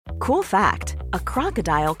Cool fact, a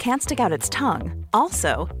crocodile can't stick out its tongue.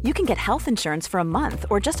 Also, you can get health insurance for a month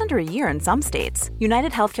or just under a year in some states.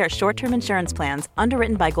 United Healthcare short-term insurance plans,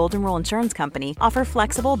 underwritten by Golden Rule Insurance Company, offer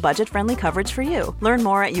flexible, budget-friendly coverage for you. Learn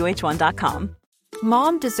more at uh1.com.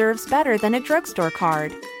 Mom deserves better than a drugstore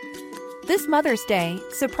card. This Mother's Day,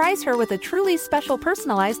 surprise her with a truly special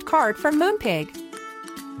personalized card from Moonpig.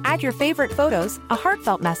 Add your favorite photos, a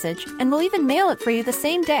heartfelt message, and we'll even mail it for you the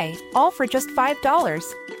same day, all for just $5.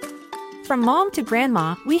 From mom to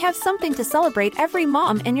grandma, we have something to celebrate every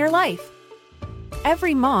mom in your life.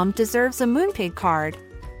 Every mom deserves a Moonpig card.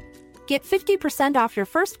 Get 50% off your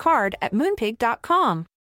first card at Moonpig.com.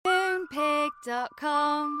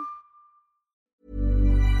 Moonpig.com.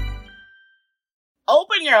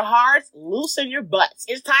 Open your hearts, loosen your butts.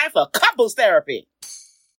 It's time for couples therapy.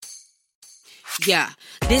 Yeah,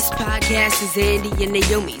 this podcast is Andy and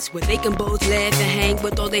Naomi's, where they can both laugh and hang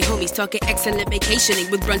with all their homies, talking excellent vacationing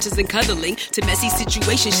with brunches and cuddling, to messy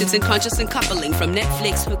situationships and conscious and coupling, from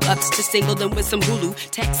Netflix hookups to singledom with some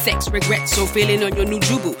Hulu, text, sex, regrets, or feeling on your new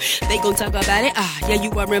jubu. They gon' talk about it, yeah,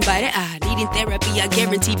 you are invited, needing therapy, I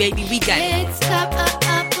guarantee, baby, we got it. It's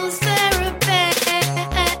couples therapy.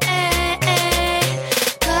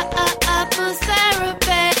 Couples therapy.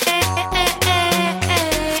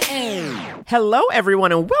 Hello,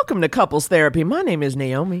 everyone, and welcome to Couples Therapy. My name is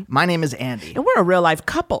Naomi. My name is Andy. And we're a real-life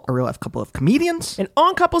couple. A real-life couple of comedians. And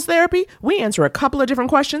on Couples Therapy, we answer a couple of different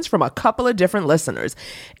questions from a couple of different listeners.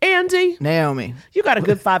 Andy. Naomi. You got a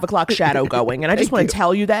good 5 o'clock shadow going, and I just want to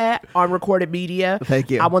tell you that on recorded media.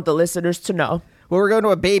 Thank you. I want the listeners to know. Well, we're going to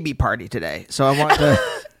a baby party today, so I want to...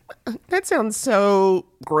 That sounds so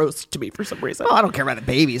gross to me for some reason. Well, I don't care about the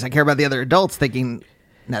babies. I care about the other adults thinking,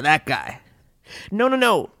 now that guy.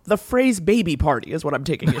 No. The phrase baby party is what I'm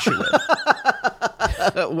taking issue with.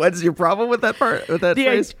 What's your problem with that part? With that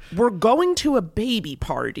phrase? We're going to a baby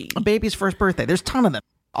party. A baby's first birthday. There's a ton of them.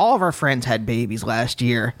 All of our friends had babies last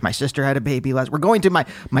year. My sister had a baby We're going to my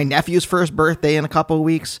nephew's first birthday in a couple of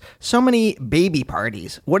weeks. So many baby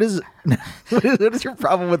parties. What is your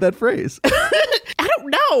problem with that phrase? I don't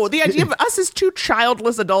know. The idea of us as two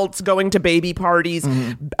childless adults going to baby parties,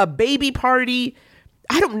 a baby party...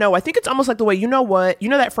 I don't know. I think it's almost like the way, you know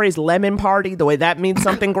that phrase lemon party, the way that means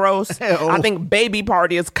something gross? I think baby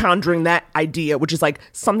party is conjuring that idea, which is like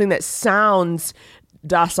something that sounds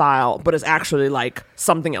docile, but is actually like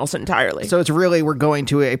something else entirely. So it's really, we're going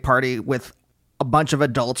to a party with a bunch of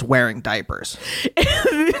adults wearing diapers.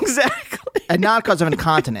 Exactly. And not because of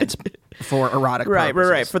incontinence, for erotic purposes.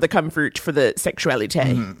 Right. For the comfort, for the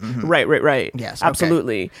sexuality. Right. Yes.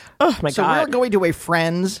 Absolutely. Okay. Oh, my God. So we're going to a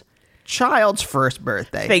friend's child's first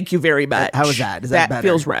birthday. Thank you very much. How is that? Is that better? That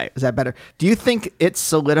feels right. Is that better? Do you think it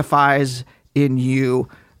solidifies in you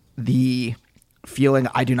the feeling,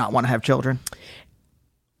 I do not want to have children?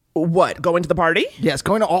 What? Going to the party? Yes,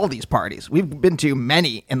 going to all these parties. We've been to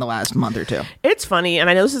many in the last month or two. It's funny, and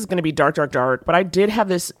I know this is going to be dark, but I did have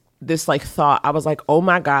this like thought. I was like, oh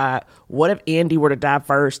my God, what if Andy were to die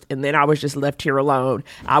first and then I was just left here alone?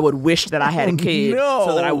 I would wish that I had a kid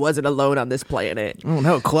so that I wasn't alone on this planet. Oh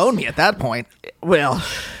no, clone me at that point. Well,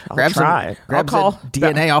 I'll try. Grab some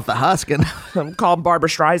DNA off the husk and I'm calling Barbara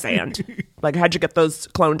Streisand. Like, how'd you get those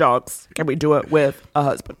clone dogs? Can we do it with a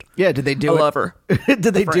husband? Yeah, did they do a lover? Did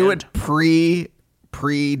they do it pre-dog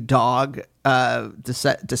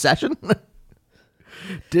decession?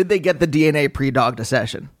 Did they get the DNA pre-dog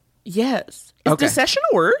decession? Yes. Is decession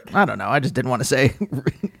a word? I don't know. I just didn't want to say.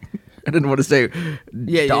 I didn't want to say dog.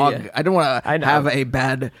 Yeah. I didn't want to have a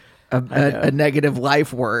bad, a negative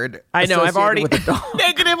life word. I know. I've already with a dog.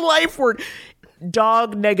 Negative life word.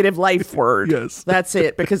 Dog negative life word. Yes. That's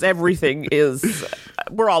it. Because everything is.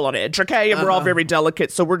 We're all on edge, okay? And we're all very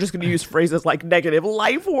delicate. So we're just going to use phrases like negative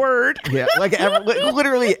life word. Yeah. Like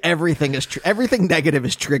literally everything is. Everything negative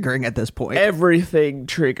is triggering at this point. Everything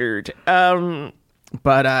triggered.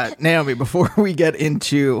 But Naomi, before we get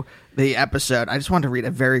into the episode, I just wanted to read a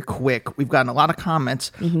very quick. We've gotten a lot of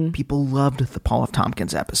comments. People loved the Paul F.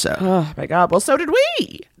 Tompkins episode. Oh my God! Well, so did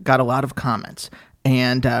we. Got a lot of comments,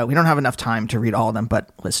 and we don't have enough time to read all of them.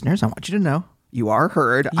 But listeners, I want you to know you are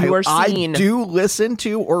heard. You are seen. I do listen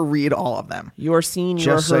to or read all of them. You are seen.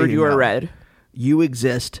 You are heard. So you are read. You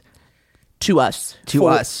exist to us.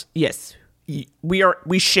 Us. Yes.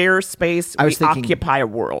 We share space. We occupy a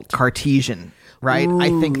world. Cartesian. Right? Ooh. I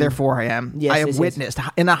think, therefore I am. Yes, I have witnessed.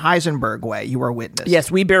 In a Heisenberg way, you are witness. Yes,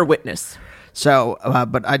 we bear witness. So,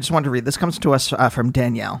 but I just wanted to read. This comes to us from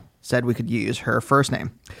Danielle. Said we could use her first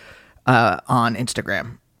name on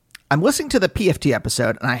Instagram. I'm listening to the PFT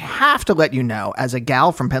episode, and I have to let you know, as a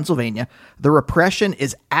gal from Pennsylvania, the repression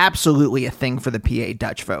is absolutely a thing for the PA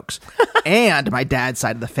Dutch folks and my dad's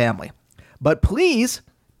side of the family. But please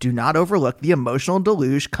do not overlook the emotional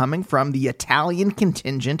deluge coming from the Italian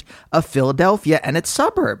contingent of Philadelphia and its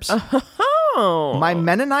suburbs. My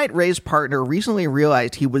Mennonite-raised partner recently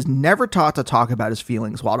realized he was never taught to talk about his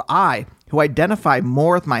feelings, while I, who identify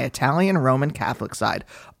more with my Italian Roman Catholic side,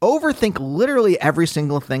 overthink literally every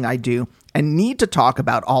single thing I do and need to talk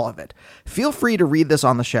about all of it. Feel free to read this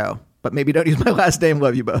on the show, but maybe don't use my last name.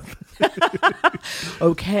 Love you both.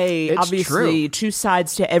 Okay, It's obviously, true. two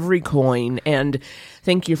sides to every coin, and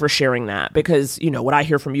thank you for sharing that, because, you know, what I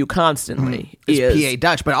hear from you constantly It's is PA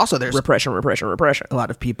Dutch, but also there's repression. a lot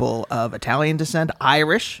of people of Italian descent,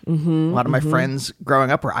 Irish. A lot of my friends growing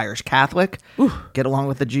up were Irish Catholic. Get along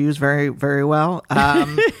with the Jews very, very well.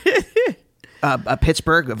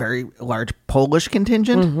 Pittsburgh, a very large Polish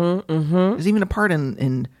contingent. There's even a part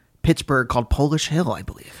in Pittsburgh called Polish Hill, I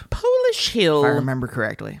believe, Polish Hill. if I remember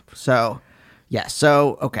correctly. So, yes.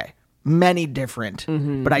 Okay. Many different,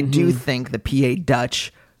 but I do think the PA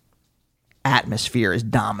Dutch atmosphere is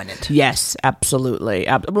dominant. Yes, absolutely.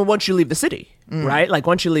 Well, once you leave the city, right? Like,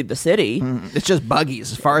 once you leave the city, It's just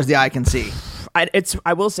buggies as far as the eye can see.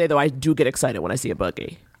 I will say, though, I do get excited when I see a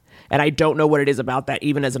buggy. And I don't know what it is about that,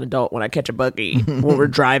 even as an adult, when I catch a buggy, when we're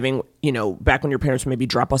driving, you know, back when your parents would maybe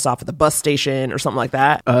drop us off at the bus station or something like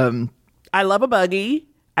that. I love a buggy.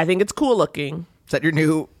 I think it's cool looking. Is that your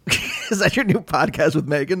new podcast with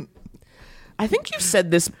Megan? I think you've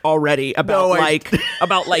said this already about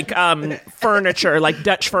furniture, like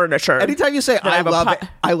Dutch furniture. Anytime you say That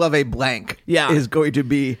I love a blank, Yeah. is going to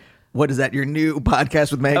be, what is that, your new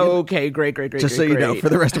podcast with Megan? Okay, great. Just so you know, for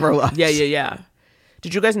the rest of our lives. Yeah.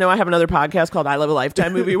 Did you guys know I have another podcast called I Love a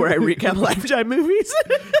Lifetime Movie where I recap Lifetime movies?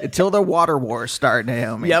 Until the water wars start,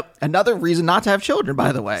 Naomi. Yep. Another reason not to have children,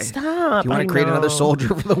 by the way. Stop. Do you want I to create know. another soldier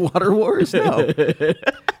for the water wars? No.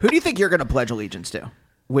 Who do you think you're going to pledge allegiance to?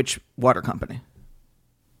 Which water company?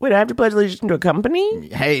 Wait, I have to pledge allegiance to a company?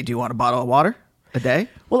 Hey, do you want a bottle of water a day?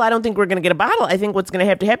 Well, I don't think we're going to get a bottle. I think what's going to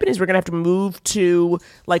have to happen is we're going to have to move to,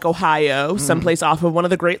 like, Ohio, someplace off of one of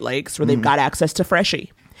the Great Lakes where they've got access to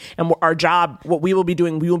Freshie. And our job, what we will be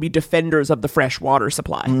doing, we will be defenders of the fresh water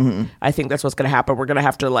supply. I think that's what's going to happen. We're going to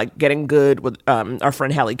have to, like, get in good with our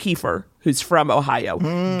friend Hallie Kiefer, who's from Ohio.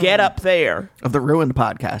 Get up there. Of the Ruined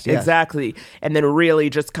podcast, yes. Exactly. And then really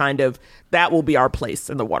just kind of, that will be our place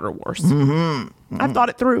in the water wars. I've thought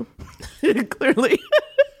it through. Clearly.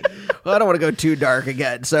 Well, I don't want to go too dark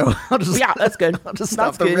again, so I'll just Yeah, that's good. I'll just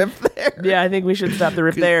stop That's the good. riff there. Yeah, I think we should stop the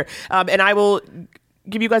riff there. And I will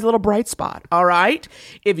give you guys a little bright spot, all right?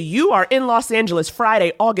 If you are in Los Angeles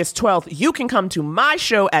Friday, August 12th, you can come to my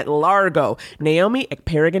show at Largo. Naomi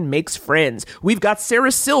Ekperigin Makes Friends. We've got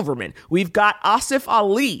Sarah Silverman. We've got Asif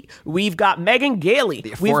Ali. We've got Megan Gailey.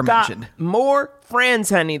 We've got aforementioned. more friends,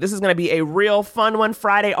 honey. This is going to be a real fun one,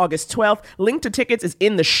 Friday, August 12th. Link to tickets is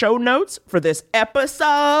in the show notes for this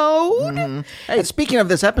episode. Hey, speaking of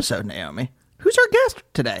this episode, Naomi, who's our guest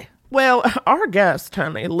today? Well, our guest,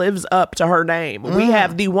 honey, lives up to her name. We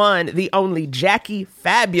have the one, the only Jackie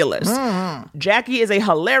Fabulous. Jackie is a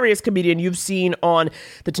hilarious comedian you've seen on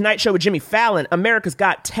The Tonight Show with Jimmy Fallon, America's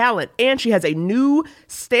Got Talent, and she has a new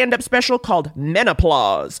stand-up special called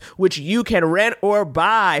Menopause, which you can rent or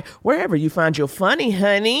buy wherever you find your funny,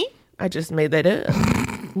 honey. I just made that up.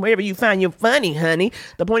 Wherever you find your funny, honey.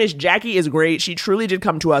 The point is, Jackie is great. She truly did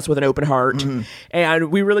come to us with an open heart, and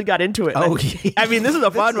we really got into it. Oh, I mean, this is a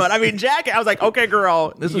fun one. I mean, Jackie, I was like, okay,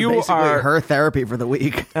 girl, This is you basically are, her therapy for the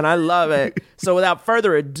week. and I love it. So without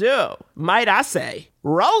further ado, might I say,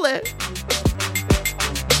 roll it.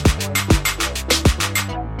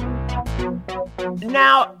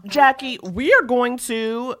 Now, Jackie, we are going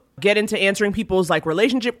to get into answering people's like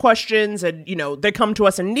relationship questions, and you know they come to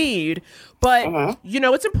us in need. But you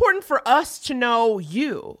know, it's important for us to know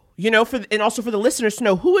you. You know, and also for the listeners to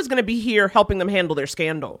know who is going to be here helping them handle their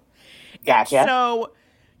scandal. Gotcha. So,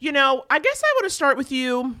 you know, I guess I want to start with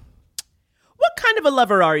you. What kind of a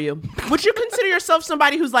lover are you? Would you consider yourself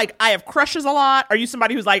somebody who's like, I have crushes a lot? Are you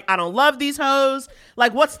somebody who's like, I don't love these hoes?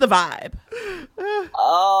 Like, what's the vibe?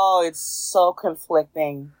 Oh, it's so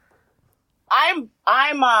conflicting. I'm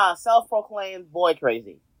self-proclaimed boy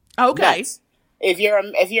crazy. Okay. Nuts. If you're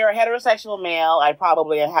a heterosexual male, I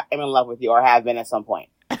probably am in love with you or have been at some point.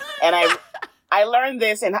 And I learned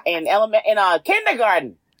this in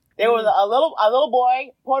kindergarten. There was a little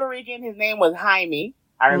boy, Puerto Rican. His name was Jaime.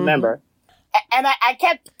 I remember. And I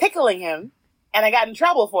kept tickling him, and I got in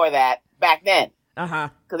trouble for that back then. Uh-huh.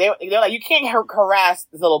 Because they're like, you can't harass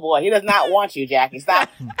this little boy. He does not want you, Jackie. Stop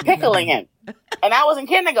pickling him. And I was in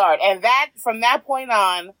kindergarten. And from that point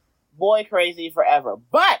on, boy crazy forever.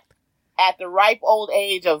 But at the ripe old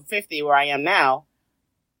age of 50, where I am now,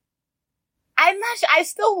 I'm not sure. I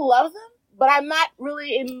still love them, but I'm not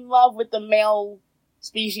really in love with the male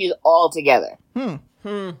species altogether. Does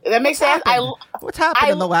that make sense? What's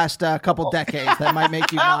happened in the last couple decades that might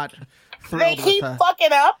make you not thrilled They keep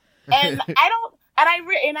fucking up, and I don't.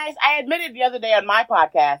 And I admitted the other day on my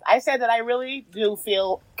podcast, I said that I really do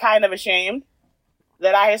feel kind of ashamed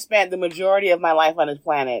that I have spent the majority of my life on this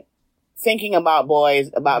planet thinking about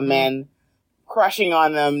boys, about men, crushing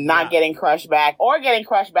on them, not getting crushed back, or getting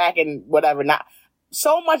crushed back and whatever. Not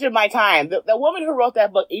so much of my time. The woman who wrote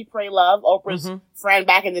that book, Eat, Pray, Love, Oprah's friend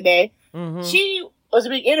back in the day, she was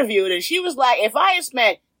being interviewed, and she was like, if I had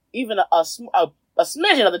spent even a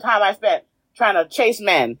smidgen of the time I spent trying to chase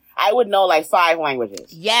men, I would know like 5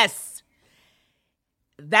 languages. Yes.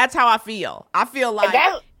 That's how I feel. I feel like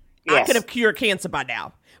I could have cured cancer by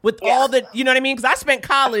now. With all the, you know what I mean? Because I spent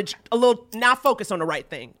college a little, not focused on the right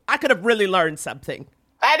thing. I could have really learned something.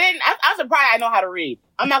 I didn't. I'm surprised I know how to read.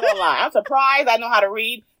 I'm not going to lie. I'm surprised I know how to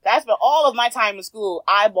read. I spent all of my time in school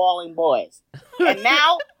eyeballing boys. And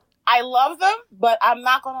now I love them, but I'm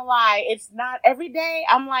not going to lie. It's not every day.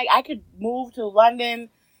 I'm like, I could move to London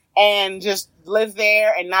and just live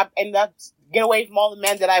there and not get away from all the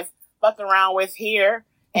men that I've fucked around with here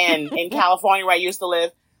and in California where I used to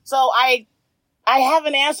live. So I have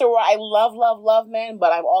an answer where I love men,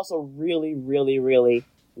 but I'm also really, really, really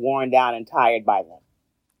worn down and tired by them.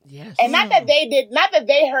 Yes. And not that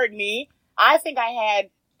they hurt me. I think I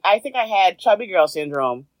had chubby girl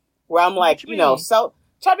syndrome where I'm like, so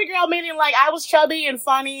chubby girl meaning like I was chubby and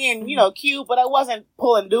funny and, cute, but I wasn't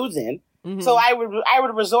pulling dudes in. Mm-hmm. So I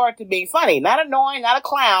would resort to being funny, not annoying, not a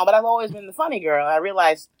clown, but I've always been the funny girl. I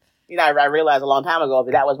realized, I realized a long time ago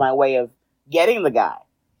that was my way of getting the guy.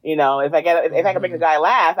 If I can make the guy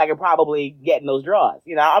laugh, I could probably get in those draws.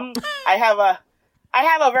 I have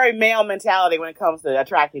a very male mentality when it comes to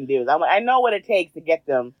attracting dudes. I know what it takes to get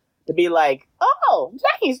them to be like, oh,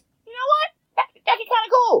 Jackie's, you know what? Jackie kind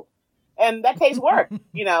of cool. And that takes work,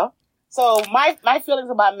 So my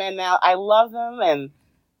feelings about men now, I love them, and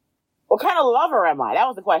what kind of lover am I? That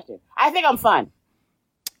was the question. I think I'm fun.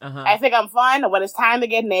 Uh-huh. I think I'm fun. When it's time to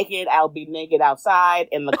get naked, I'll be naked outside,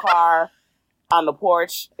 in the car, on the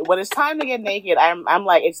porch. When it's time to get naked, I'm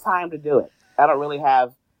like, it's time to do it. I don't really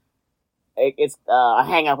have a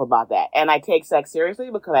hang up about that. And I take sex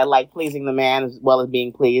seriously because I like pleasing the man as well as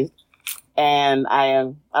being pleased. And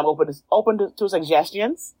I'm open to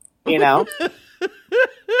suggestions,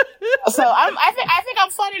 So I think I'm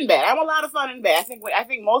fun in bed. I'm a lot of fun in bed. I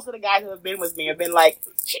think most of the guys who have been with me have been like,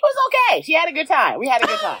 she was okay. She had a good time. We had a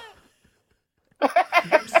good time.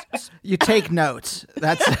 You take notes.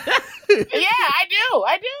 That's yeah, I do.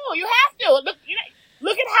 You have to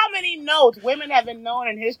look at how many notes women have been known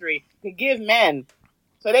in history to give men,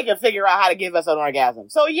 so they can figure out how to give us an orgasm.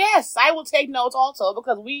 So yes, I will take notes also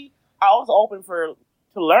because we are also open to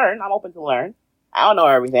learn. I'm open to learn. I don't know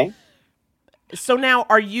everything. So now,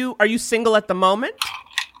 are you single at the moment?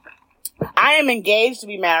 I am engaged to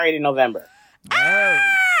be married in November. Oh!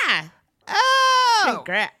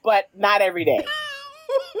 Congrats. But not every day.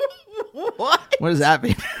 What? What does that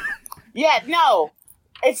mean? Yeah, no.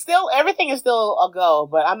 Everything is still a go,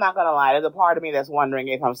 but I'm not gonna lie. There's a part of me that's wondering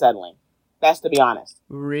if I'm settling. That's to be honest.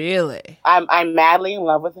 Really? I'm madly in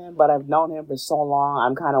love with him, but I've known him for so long.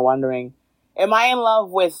 I'm kind of wondering, am I in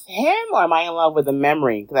love with him or am I in love with the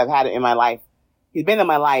memory? Because I've had it in my life. He's been in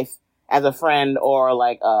my life as a friend or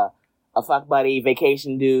like a fuck buddy,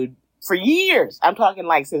 vacation dude for years. I'm talking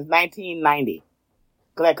like since 1990.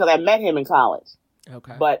 Because I met him in college.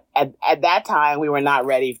 Okay. But at that time, we were not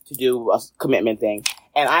ready to do a commitment thing.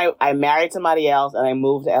 And I married somebody else and I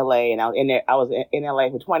moved to LA and I was in LA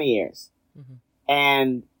for 20 years. Mm-hmm.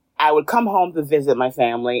 And I would come home to visit my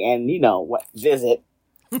family and, visit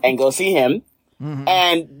and go see him. Mm-hmm.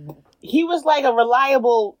 And he was like a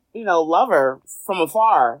reliable, lover from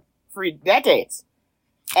afar for decades.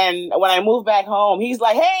 And when I moved back home, he's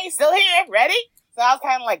like, hey, still here, ready? So I was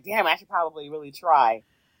kind of like, damn, I should probably really try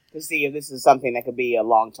to see if this is something that could be a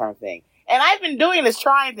long-term thing. And I've been doing this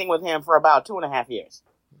trying thing with him for about 2.5 years.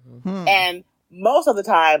 Mm-hmm. And most of the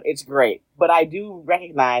time, it's great. But I do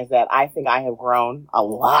recognize that I think I have grown a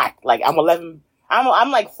lot. Like, I'm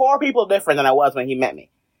like 4 people different than I was when he met me.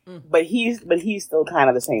 Mm. But he's still kind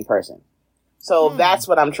of the same person. So that's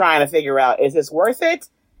what I'm trying to figure out. Is this worth it?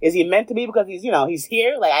 Is he meant to be? Because he's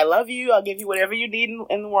here. Like, I love you. I'll give you whatever you need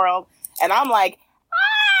in the world. And I'm like,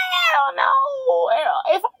 I don't know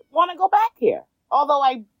if I want to go back here. Although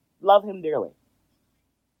I love him dearly.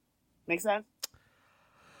 Make sense?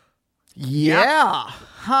 Yeah.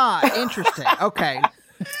 Huh. Interesting. Okay.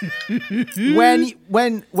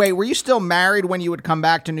 Wait, were you still married when you would come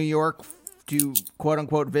back to New York to quote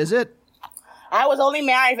unquote visit? I was only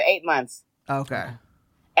married for 8 months. Okay.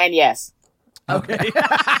 And yes. Okay.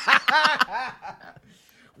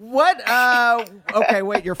 Okay,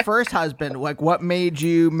 wait, your first husband, like what made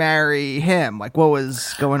you marry him? Like what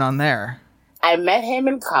was going on there? I met him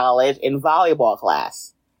in college in volleyball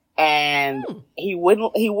class. And he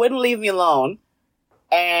wouldn't leave me alone.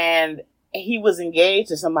 And he was engaged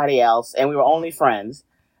to somebody else, and we were only friends.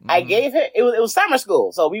 I gave him, it was summer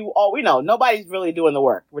school, so we know nobody's really doing the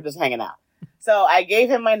work. We're just hanging out. So I gave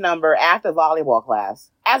him my number after volleyball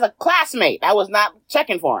class as a classmate. I was not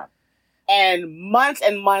checking for him. And months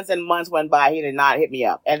and months and months went by. He did not hit me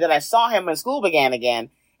up. And then I saw him when school began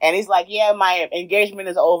again. And he's like, yeah, my engagement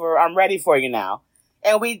is over. I'm ready for you now.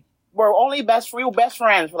 And we were only best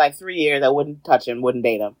friends for like 3 years. I wouldn't touch him, wouldn't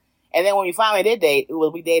date him. And then when we finally did date,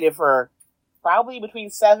 we dated for probably between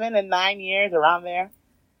 7 and 9 years, around there.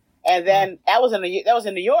 And then that was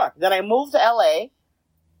in New York. Then I moved to LA.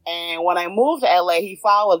 And when I moved to LA, he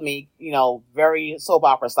followed me, very soap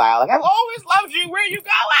opera style. Like, I've always loved you. Where are you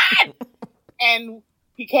going? And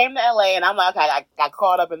he came to LA, and I'm like, okay, I got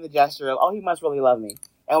caught up in the gesture of, oh, he must really love me.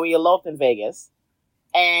 And we eloped in Vegas.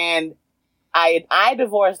 And I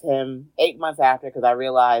divorced him 8 months after because I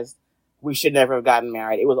realized we should never have gotten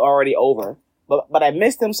married. It was already over. But I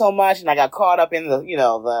missed him so much, and I got caught up in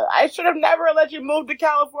the I should have never let you move to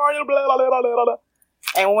California, blah, blah, blah, blah, blah.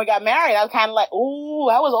 And when we got married, I was kind of like, ooh,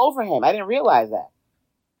 I was over him. I didn't realize that.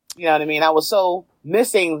 You know what I mean? I was so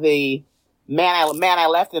missing the man I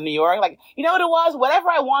left in New York. Like, you know what it was? Whatever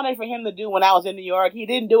I wanted for him to do when I was in New York, he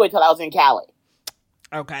didn't do it till I was in Cali.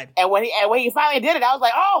 Okay. And when he finally did it, I was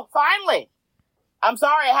like, oh, finally. I'm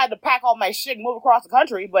sorry I had to pack all my shit and move across the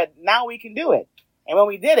country, but now we can do it. And when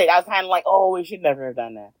we did it, I was kind of like, oh, we should never have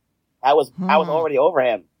done that. I was already over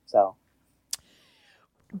him, so.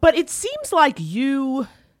 But it seems like you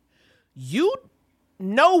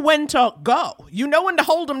know when to go. You know when to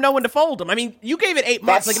hold them, know when to fold them. I mean, you gave it 8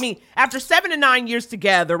 months. After 7 to 9 years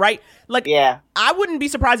together, right? Like, yeah. I wouldn't be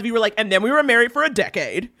surprised if you were like, and then we were married for a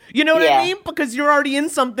decade. You know what I mean? Because you're already in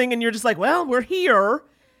something and you're just like, well, we're here.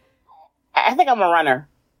 I think I'm a runner.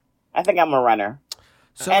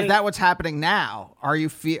 So is that what's happening now? Are you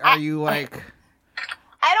like...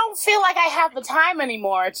 I don't feel like I have the time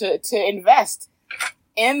anymore to invest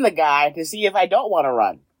in the guy to see if I don't want to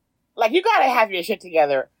run. Like, you gotta have your shit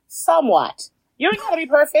together somewhat. You don't gotta be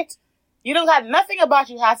perfect. You don't got nothing about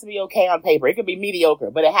you has to be okay on paper. It could be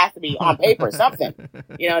mediocre, but it has to be on paper something.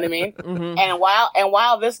 You know what I mean? Mm-hmm. And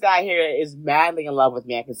while this guy here is madly in love with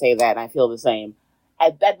me, I can say that, and I feel the same.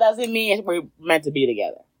 That doesn't mean we're meant to be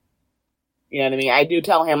together. You know what I mean? I do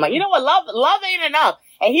tell him, like, you know what, love ain't enough.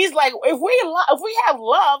 And he's like, if we have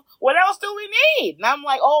love, what else do we need? And I'm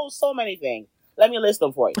like, oh, so many things. Let me list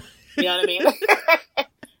them for you. You know what I mean?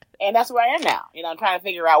 And that's where I am now. I'm trying to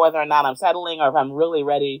figure out whether or not I'm settling or if I'm really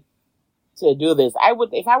ready to do this.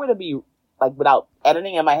 If I were to be like without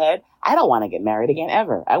editing in my head, I don't want to get married again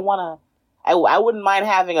ever. I wouldn't mind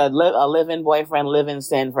having a live-in boyfriend, live in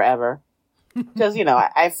sin forever. Because,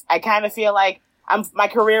 I kind of feel like my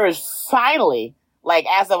career is finally, like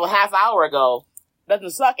as of a half hour ago,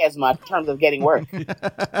 doesn't suck as much in terms of getting work. You know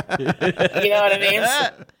what I mean?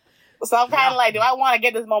 So I'm kind of like, do I want to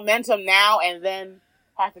get this momentum now and then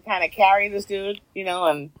have to kind of carry this dude?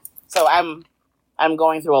 And so I'm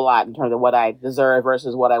going through a lot in terms of what I deserve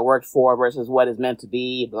versus what I worked for versus what is meant to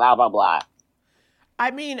be, blah, blah, blah.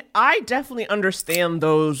 I mean, I definitely understand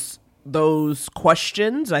those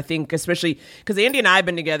questions. I think especially because Andy and I have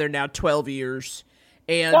been together now 12 years.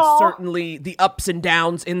 And certainly the ups and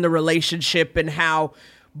downs in the relationship and how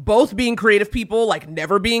both being creative people, like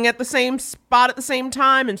never being at the same spot at the same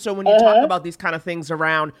time. And so when you talk about these kind of things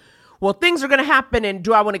around, well, things are going to happen and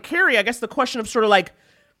do I want to carry? I guess the question of sort of like,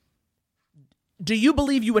 do you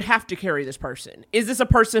believe you would have to carry this person? Is this a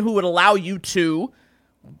person who would allow you to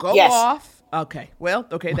go off? Okay. Well,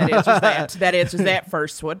 okay. That answers that. That answers that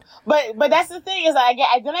first one. But that's the thing is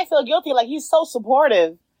then I feel guilty. Like he's so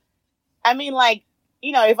supportive. I mean, like,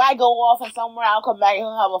 if I go off and somewhere, I'll come back and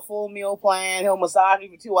he'll have a full meal plan. He'll massage me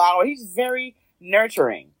for 2 hours. He's very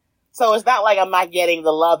nurturing. So it's not like I'm not getting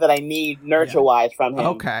the love that I need nurture-wise from him.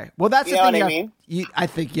 Okay. Well, that's the thing. I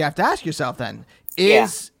think you have to ask yourself then.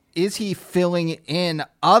 Is he filling in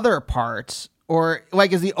other parts? Or,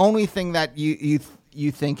 like, is the only thing that you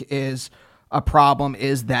think is a problem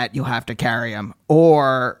is that you'll have to carry him?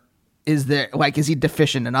 Or is he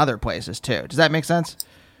deficient in other places, too? Does that make sense?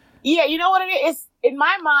 Yeah, you know what it is? It's, in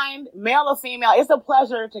my mind, male or female, it's a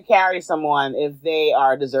pleasure to carry someone if they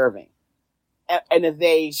are deserving. And if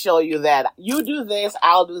they show you that you do this,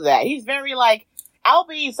 I'll do that. He's very like, I'll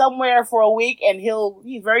be somewhere for a week and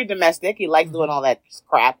he's very domestic. He likes doing all that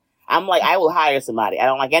crap. I'm like, I will hire somebody. I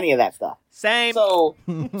don't like any of that stuff. Same. So,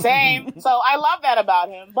 same. So I love that about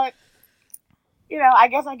him. But, you know, I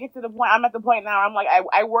guess I get to the point, I'm at the point now, I'm like,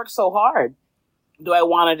 I work so hard. Do I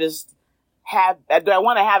want to just do I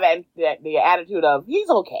want to have the attitude of, he's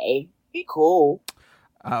okay, he cool.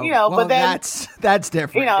 Oh, you know, well, but then that's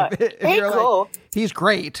different. You know, if he's you're cool. Like, he's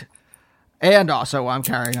great, and also I'm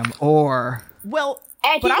carrying him. Or Well,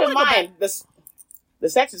 and but keep I in want to go mind, the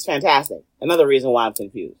sex is fantastic. Another reason why I'm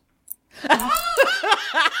confused. Okay,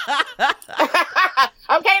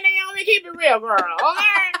 Naomi, keep it real, girl.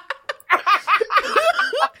 Okay.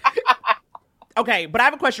 Okay, but I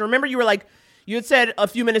have a question. Remember, you had said a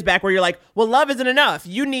few minutes back where you're like, well, love isn't enough.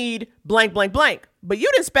 You need blank, blank, blank. But you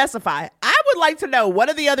didn't specify. I would like to know, what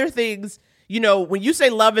are the other things, you know, when you say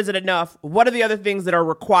love isn't enough, what are the other things that are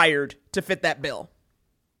required to fit that bill?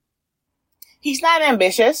 He's not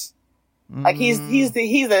ambitious. Like he's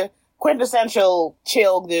a quintessential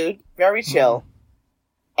chill dude, very chill.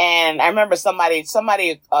 And I remember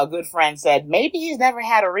a good friend said, maybe he's never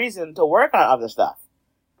had a reason to work on other stuff.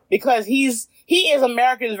 Because he is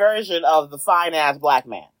America's version of the fine ass black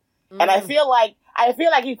man. And I feel like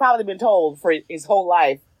he's probably been told for his whole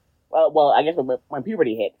life, well, I guess when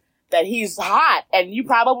puberty hit, that he's hot and you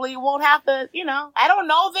probably won't have to, you know, I don't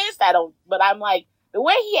know this, but I'm like, the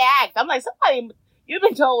way he acts, I'm like, you've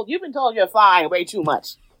been told you're fine way too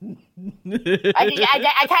much.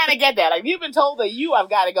 I kind of get that. Like, you've been told that you have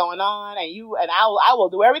got it going on and I will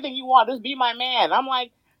do everything you want. Just be my man. I'm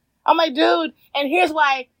like, dude, and here's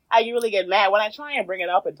why I really get mad. When I try and bring it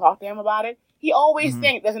up and talk to him about it, he always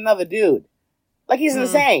thinks there's another dude. Like, he's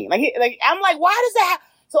insane. I'm like, why does that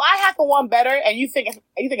so I have to want better, and you think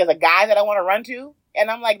it's a guy that I want to run to? And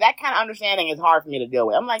I'm like, that kind of understanding is hard for me to deal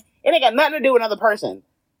with. I'm like, it ain't got nothing to do with another person.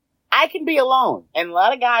 I can be alone. And a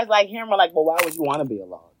lot of guys like him are like, well, why would you want to be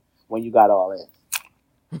alone when you got all this?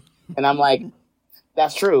 And I'm like,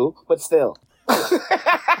 that's true, but still.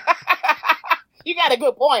 You got a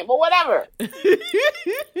good point, but whatever.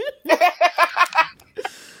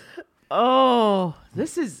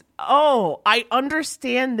 I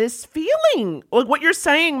understand this feeling. Like, what you're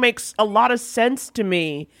saying makes a lot of sense to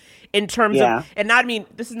me in terms of, and not, I mean,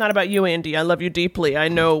 this is not about you, Andy. I love you deeply. I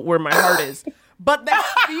know where my heart is. But that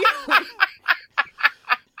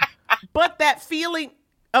feeling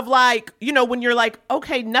of, like, you know, when you're like,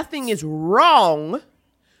 okay, nothing is wrong,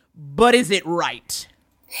 but is it right?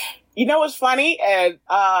 You know what's funny?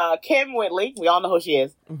 Kim Whitley, we all know who she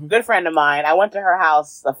is, good friend of mine. I went to her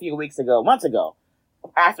house months ago,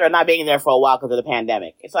 after not being there for a while because of the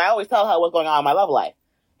pandemic. So I always tell her what's going on in my love life.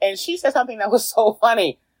 And she said something that was so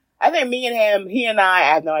funny. I think me and him, he and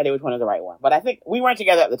I have no idea which one is the right one, but I think we weren't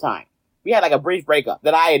together at the time. We had like a brief breakup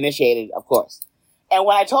that I initiated, of course. And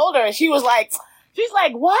when I told her, she's like,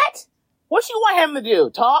 what? What you want him to do?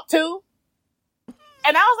 Talk to?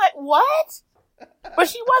 And I was like, what? But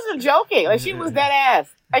she wasn't joking. Like, she was dead ass.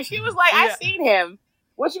 Like, she was like, I seen him.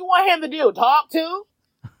 What you want him to do? Talk to?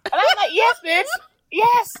 And I was like, yes, bitch.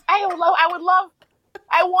 Yes. I want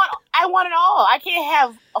it all. I can't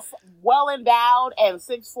have a well endowed and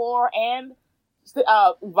 6'4" and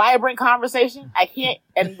vibrant conversation. I can't.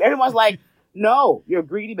 And everyone's like, no, you're a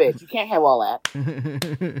greedy bitch. You can't have all that.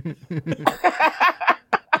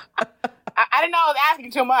 I didn't know I was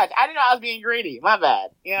asking too much. I didn't know I was being greedy. My bad.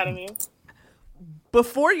 You know what I mean?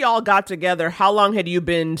 Before y'all got together, how long had you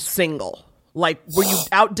been single? Like, were you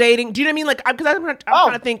out dating? Do you know what I mean? Like, because I'm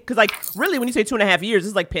trying to think, because, like, really, when you say 2.5 years, this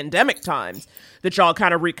is like pandemic times that y'all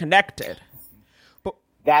kind of reconnected. But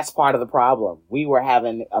that's part of the problem. We were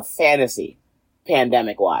having a fantasy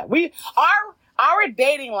pandemic-wise. Our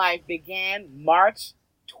dating life began March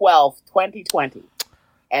 12th, 2020.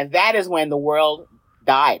 And that is when the world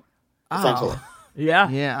died, essentially. Yeah.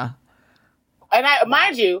 Yeah. And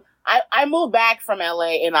mind you, I moved back from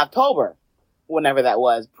LA in October, whenever that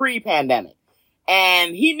was, pre-pandemic.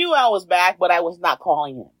 And he knew I was back, but I was not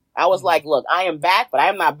calling him. I was like, look, I am back, but I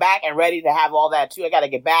am not back and ready to have all that too. I got to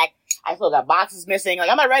get back. I still got boxes missing. Like,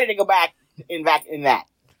 I'm not ready to go back in that.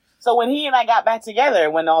 So when he and I got back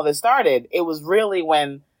together, when all this started, it was really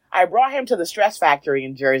when I brought him to the Stress Factory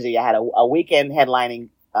in Jersey. I had a weekend headlining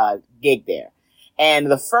gig there.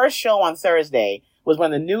 And the first show on Thursday was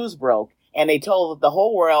when the news broke and they told the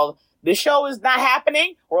whole world, the show is not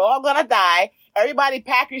happening. We're all going to die. Everybody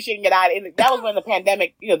pack your shit and get out. And that was when the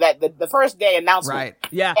pandemic, you know, the first day announcement. Right.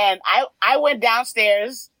 Yeah. And I went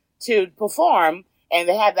downstairs to perform and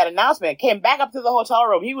they had that announcement, came back up to the hotel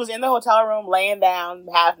room. He was in the hotel room laying down,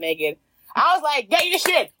 half naked. I was like, get your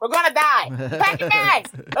shit. We're going to die. Pack your bags.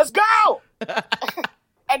 Let's go.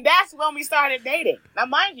 And that's when we started dating. Now,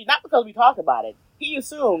 mind you, not because we talked about it. He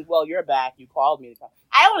assumed, well, you're back. You called me to come.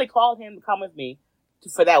 I only called him to come with me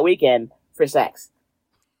for that weekend for sex.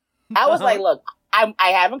 I was like, look, I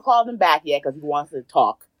haven't called him back yet because he wants to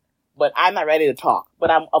talk, but I'm not ready to talk. But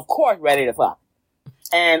I'm, of course, ready to fuck.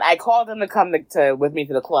 And I called him to come with me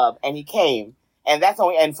to the club, and he came. And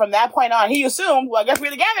from that point on, he assumed, well, I guess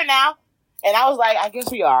we're together now. And I was like, I guess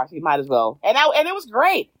we are. So you might as well. And it was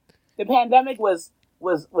great. The pandemic was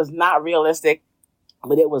not realistic,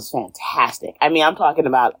 but it was fantastic. I mean, I'm talking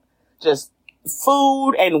about just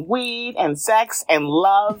food and weed and sex and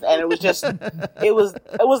love, and it was just it was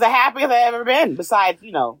the happiest I've ever been, besides,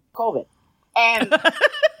 COVID. And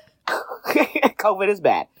COVID is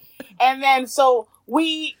bad. And then so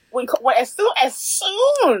as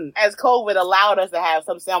soon as COVID allowed us to have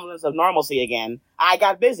some semblance of normalcy again, I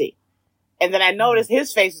got busy. And then I noticed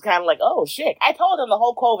his face was kind of like, oh shit. I told him the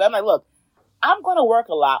whole COVID, I'm like, look, I'm going to work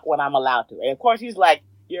a lot when I'm allowed to. And of course he's like,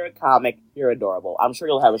 you're a comic, you're adorable. I'm sure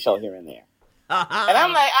you'll have a show here and there. And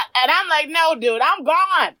I'm like, no, dude, I'm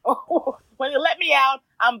gone. When you let me out,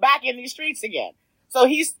 I'm back in these streets again. So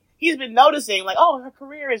he's been noticing, like, oh, her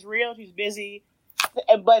career is real. She's busy,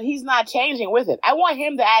 but he's not changing with it. I want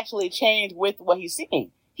him to actually change with what he's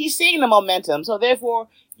seeing. He's seeing the momentum, so therefore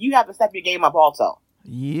you have to step your game up also.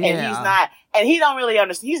 Yeah, and he's not, and he don't really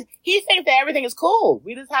understand. He thinks that everything is cool.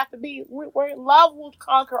 We just have to be. Love will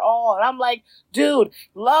conquer all. And I'm like, dude,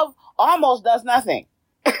 love almost does nothing.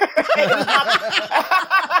 It's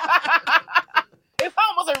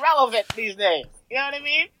almost irrelevant these days. You know what I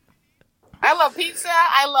mean? I love pizza.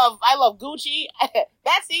 I love Gucci.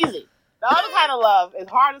 That's easy. The other kind of love is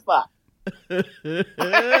hard as fuck.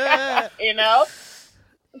 You know?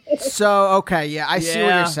 So, okay, yeah, I see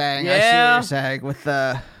what you're saying. Yeah. I see what you're saying with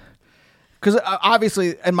the... Because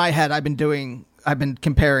obviously, in my head, I've been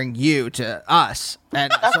comparing you to us.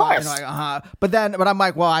 And of course. But I'm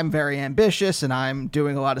like, well, I'm very ambitious and I'm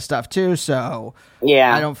doing a lot of stuff too, so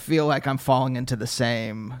yeah, I don't feel like I'm falling into the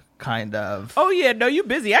same kind of... Oh, yeah, no, you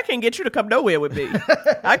busy. I can't get you to come nowhere with me.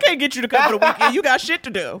 I can't get you to come for the weekend. You got shit to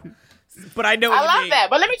do. But I know what I you love mean. that.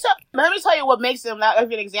 But let me tell you what makes him... I'll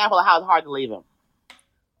give you an example of how it's hard to leave him.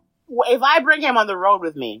 If I bring him on the road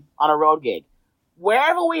with me, on a road gig,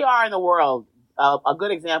 wherever we are in the world, a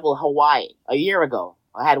good example, Hawaii, a year ago,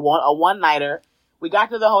 I had a one-nighter. We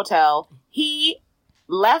got to the hotel. He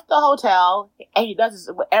left the hotel, and he does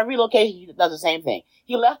this, every location, he does the same thing.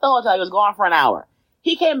 He left the hotel, he was gone for an hour.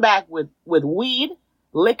 He came back with weed,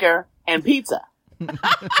 liquor, and pizza.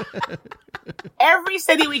 Every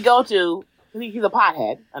city we go to, he's a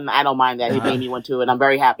pothead, and I don't mind that. He made me one too, and I'm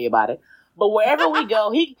very happy about it. But wherever we go,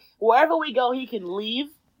 he can leave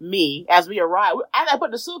me as we arrive. As I put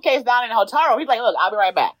the suitcase down in the hotel room, he's like, look, I'll be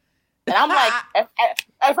right back. And I'm like,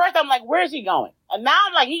 at first I'm like, where's he going? And now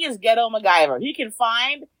I'm like, he is ghetto MacGyver. He can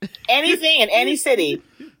find anything in any city.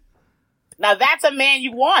 Now that's a man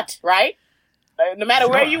you want, right? No matter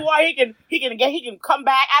where you are, he can come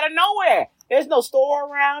back out of nowhere. There's no store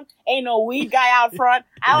around. Ain't no weed guy out front.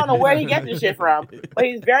 I don't know where he gets this shit from, but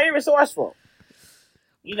he's very resourceful.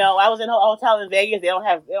 You know, I was in a hotel in Vegas. They don't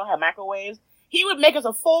have microwaves. He would make us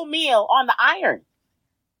a full meal on the iron.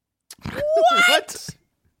 What?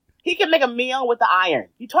 He can make a meal with the iron.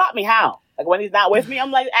 He taught me how. Like when he's not with me,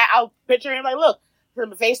 I'm like, I'll picture him like, look,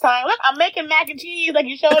 from FaceTime, look, I'm making mac and cheese like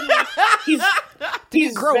you showed me.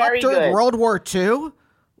 He's grow up very during good. World War II?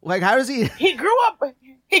 Like, how does he... He grew up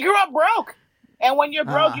broke. And when you're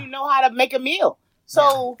broke, you know how to make a meal.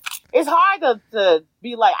 So it's hard to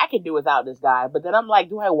be like, I can do without this guy. But then I'm like,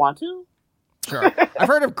 do I want to? Sure. I've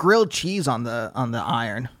heard of grilled cheese on the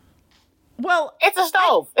iron. Well, It's a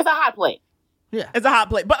stove. It's a hot plate. Yeah. it's a hot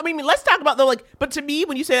plate. But I mean, let's talk about but to me,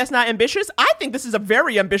 when you say that's not ambitious, I think this is a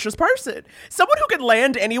very ambitious person. Someone who can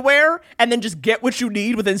land anywhere and then just get what you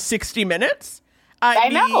need within 60 minutes. I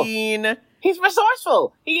know. mean, He's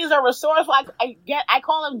resourceful. He is a resourceful. I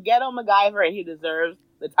call him Ghetto MacGyver, and he deserves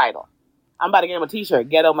the title. I'm about to get him a t-shirt.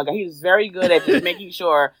 Ghetto MacGyver. He's very good at just making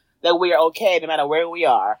sure that we are okay no matter where we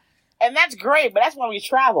are. And that's great, but that's when we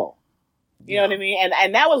travel. You know what I mean?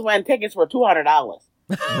 And that was when tickets were $200.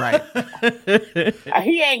 Right.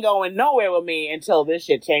 He ain't going nowhere with me until this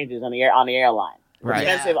shit changes on the airline. Right.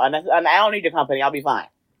 Expensive. I don't need your company. I'll be fine.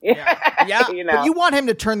 Yeah. You know. But you want him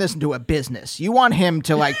to turn this into a business. You want him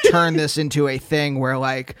to like turn this into a thing where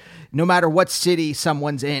like no matter what city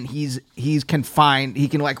someone's in, he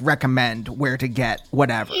can like recommend where to get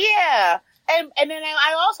whatever. Yeah. And then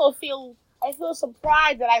I also feel I feel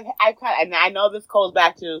surprised that I've kind of, and I know this goes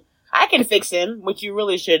back to, I can fix him, which you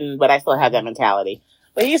really shouldn't, but I still have that mentality.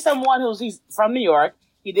 But he's someone he's from New York.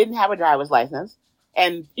 He didn't have a driver's license.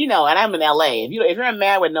 And, you know, and I'm in LA. If you're a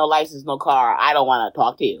man with no license, no car, I don't want to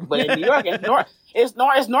talk to you. But in New York, it's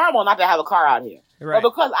normal not to have a car out here. Right.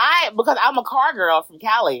 But because I'm a car girl from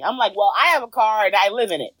Cali, I'm like, well, I have a car and I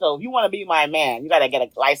live in it. So if you want to be my man, you got to get a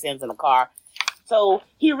license and a car. So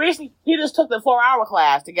he just took the 4-hour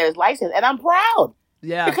class to get his license, and I'm proud.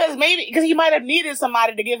 Yeah. Because he might have needed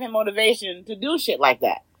somebody to give him motivation to do shit like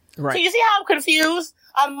that. Right. So you see how I'm confused?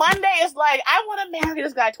 On Monday, it's like, I want to marry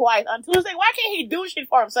this guy twice. On Tuesday, why can't he do shit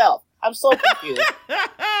for himself? I'm so confused.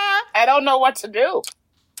 I don't know what to do.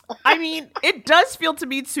 I mean, it does feel to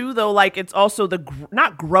me too, though, like it's also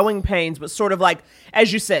not growing pains, but sort of like,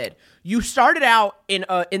 as you said, you started out in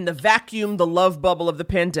the vacuum, the love bubble of the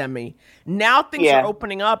pandemic. Now things are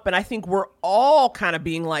opening up, and I think we're all kind of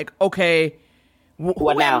being like, okay, who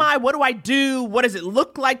am I? What do I do? What does it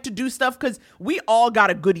look like to do stuff? Because we all got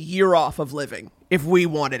a good year off of living if we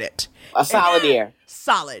wanted it. A solid year.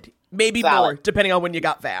 Solid. Maybe more, depending on when you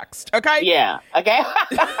got vaxxed. Okay? Yeah. Okay?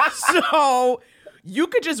 So you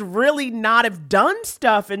could just really not have done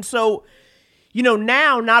stuff. And so, you know,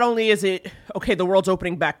 now not only is it, okay, the world's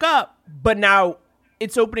opening back up, but now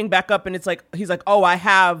it's opening back up and it's like, he's like, oh, I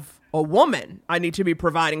have a woman I need to be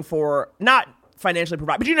providing for, not financially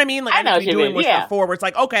provide, but you know what I mean? Like I need to be doing more stuff for where it's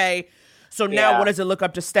like, okay, so now what does it look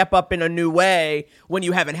up to step up in a new way when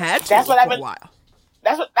you haven't had to for a while?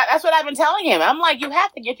 That's what I've been telling him. I'm like, you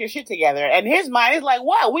have to get your shit together. And his mind is like,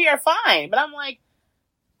 what? We are fine. But I'm like,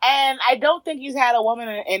 and I don't think he's had a woman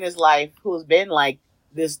in his life who's been like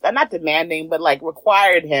this, not demanding, but like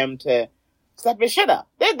required him to step his shit up.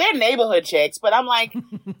 They're neighborhood chicks, but I'm like,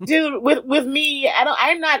 dude, with me,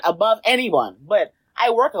 I'm not above anyone, but I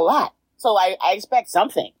work a lot. So I expect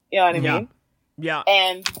something. You know what I mean? Yeah.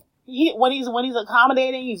 And when he's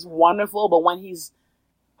accommodating, he's wonderful, but when he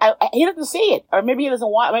doesn't see it, or maybe he doesn't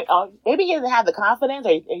want. Maybe he doesn't have the confidence,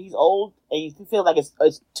 or he's old and he feels like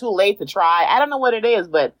it's too late to try. I don't know what it is,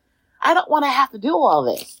 but I don't want to have to do all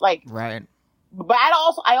this. Like, right. But I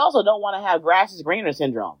also don't want to have grass is greener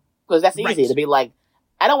syndrome, because that's easy to be like.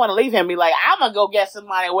 I don't want to leave him and be like, I'm gonna go get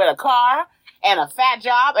somebody with a car and a fat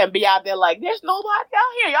job and be out there like, there's nobody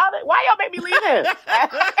out here. Y'all, why y'all make me leave him?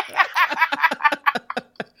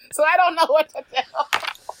 So I don't know what to tell.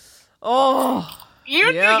 Oh.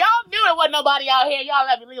 Y'all knew there wasn't nobody out here. Y'all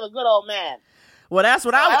let me leave a good old man. Well, that's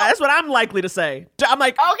what I'm likely to say. I'm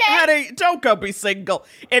like, okay, honey, don't go be single.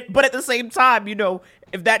 But at the same time, you know,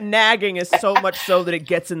 if that nagging is so much so that it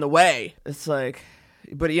gets in the way, it's like,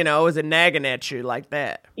 but you know, is it nagging at you like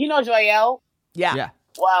that? You know, Joyelle? Yeah.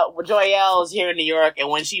 Well, Joyelle is here in New York, and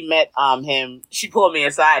when she met him, she pulled me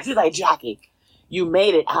aside. She's like, Jackie, you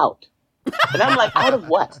made it out. And I'm like, out of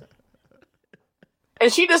what?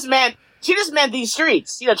 And she just meant these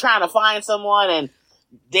streets, you know, trying to find someone and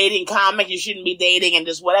dating comics you shouldn't be dating and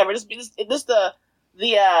just whatever. This the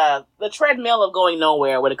treadmill of going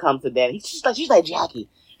nowhere when it comes to dating. She's like, Jackie,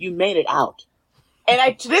 you made it out.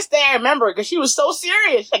 And to this day I remember it because she was so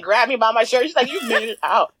serious. She grabbed me by my shirt. She's like, you made it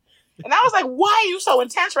out. And I was like, why are you so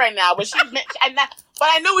intense right now? But but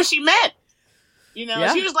I knew what she meant. You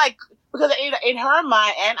know, she was like, because in her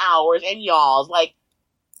mind and ours and y'all's, like,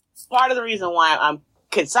 part of the reason why I'm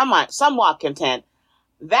somewhat content,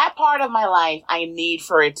 that part of my life, I need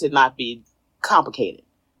for it to not be complicated.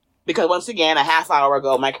 Because once again, a half hour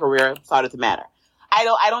ago, my career started to matter. I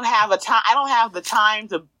don't have the time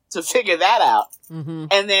to figure that out. Mm-hmm.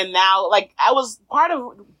 And then now, like, I was part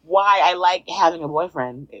of why I like having a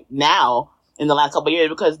boyfriend now in the last couple of years,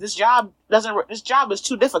 because this job is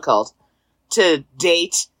too difficult to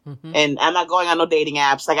date. Mm-hmm. And I'm not going on no dating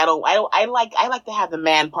apps. Like, I like to have the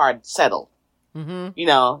man part settled. Mm-hmm. You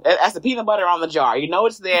know, that's the peanut butter on the jar. You know,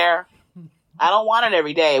 it's there. I don't want it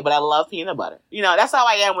every day, but I love peanut butter. You know, that's how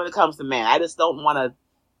I am when it comes to men. I just don't want to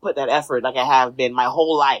put that effort like I have been my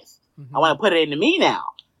whole life. Mm-hmm. I want to put it into me now.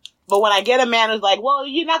 But when I get a man who's like, well,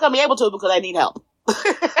 you're not going to be able to because I need help.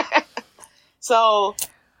 So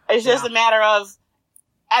it's just a matter of,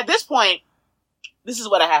 at this point, this is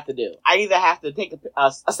what I have to do. I either have to take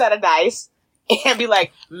a set of dice and be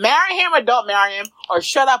like, marry him or don't marry him, or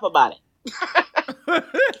shut up about it.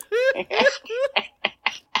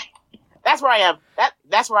 That's where I am.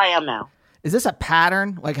 That's where I am now. Is this a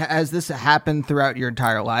pattern? Like, has this happened throughout your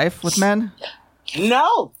entire life with men?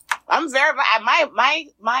 No. I'm very,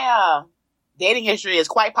 my dating history is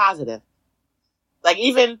quite positive. Like,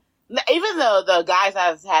 even though the guys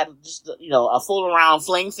I've had just, you know, a fool around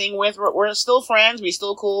fling thing with, we're still friends. We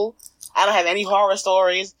still cool. I don't have any horror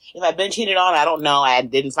stories. If I've been cheated on, I don't know. I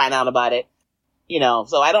didn't find out about it.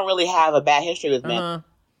 So I don't really have a bad history with men.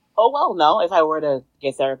 Oh, well, no, if I were to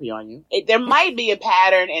get therapy on you. There might be a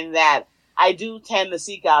pattern in that I do tend to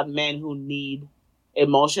seek out men who need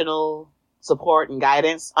emotional support and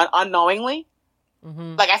guidance unknowingly.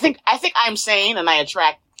 Mm-hmm. Like, I think I'm sane and I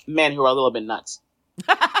attract men who are a little bit nuts.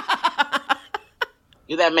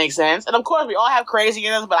 If that makes sense. And of course, we all have crazy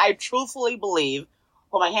in us, but I truthfully believe,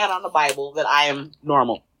 put my hand on the Bible, that I am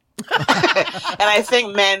normal. And I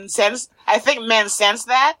think men sense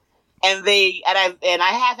that. And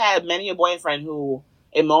I have had many a boyfriend who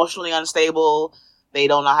emotionally unstable. They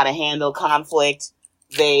don't know how to handle conflict.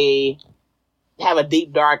 They have a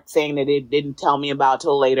deep, dark thing that they didn't tell me about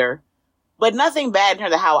till later. But nothing bad in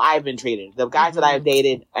terms of how I've been treated. The guys that I've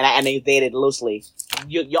dated, and they've dated loosely,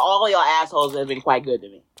 all your assholes have been quite good to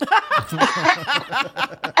me.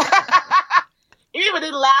 Even if it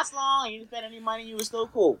didn't last long and you didn't spend any money, you were still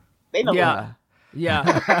cool. They know.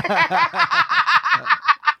 Yeah.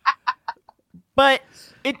 But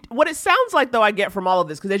what it sounds like, though, I get from all of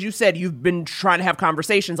this, because as you said, you've been trying to have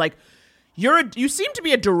conversations, like, you seem to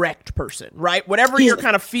be a direct person, right? Whatever you're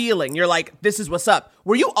kind of feeling, you're like, this is what's up.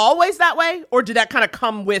 Were you always that way? Or did that kind of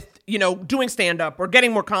come with, doing stand-up or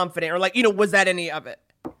getting more confident? Or like, was that any of it?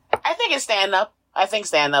 I think it's stand-up.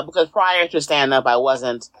 Because prior to stand-up, I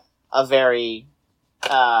wasn't a very,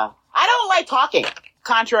 I don't like talking,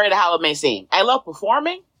 contrary to how it may seem. I love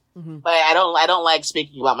performing. Mm-hmm. But I don't like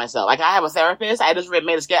speaking about myself. Like, I have a therapist. I just made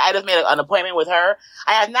an appointment with her.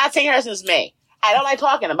 I have not seen her since May. I don't like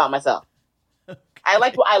talking about myself. Okay.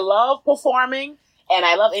 I love performing, and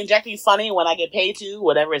I love injecting funny when I get paid to,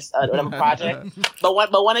 whatever project. But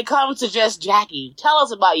when it comes to just, Jackie, tell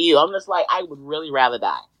us about you, I'm just like, I would really rather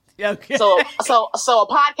die. Okay. So a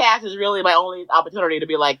podcast is really my only opportunity to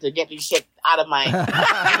be like, to get these shit out of my,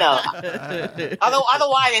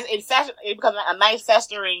 Otherwise, it becomes a nice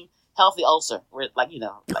festering, healthy ulcer. Where, like,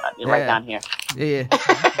 right down here. Yeah.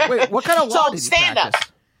 Wait, what kind of law did you stand practice? Up.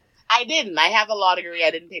 I didn't. I have a law degree.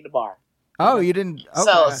 I didn't take the bar. Oh, you didn't.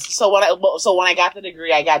 Okay. So when I got the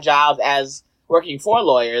degree, I got jobs as working for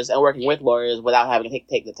lawyers and working with lawyers without having to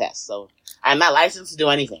take the test. So I'm not licensed to do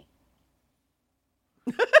anything.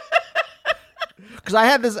 Because I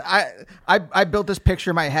had this, I built this picture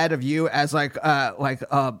in my head of you as like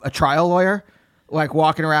a trial lawyer, like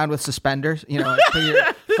walking around with suspenders, put your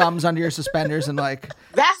thumbs under your suspenders and like.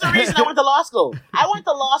 That's the reason I went to law school. I went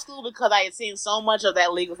to law school because I had seen so much of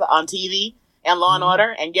that legal on TV and Law and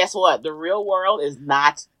Order, and guess what? The real world is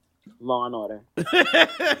not Law and Order. I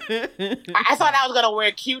thought I was gonna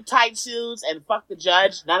wear cute tight suits and fuck the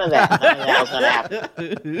judge. None of that was gonna happen.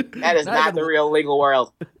 That is not the real legal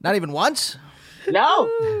world. Not even once. No,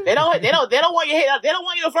 they don't want you. They don't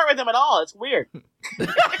want you to flirt with them at all. It's weird.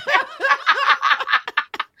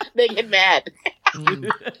 They get mad.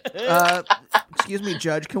 Excuse me,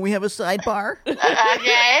 Judge. Can we have a sidebar?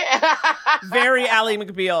 Okay. Very Ally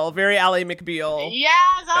McBeal.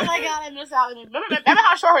 Yes. Oh my God, I miss Ally McBeal. Remember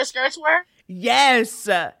how short her skirts were? Yes.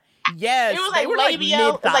 It was like labia.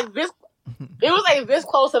 It was like this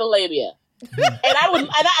close to the labia. And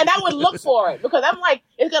I would look for it because I'm like,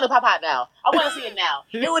 it's gonna pop out now. I want to see it now.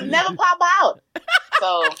 It would never pop out.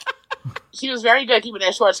 So she was very good keeping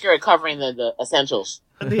that short skirt covering the essentials.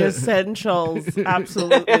 The essentials,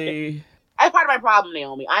 absolutely. That's part of my problem,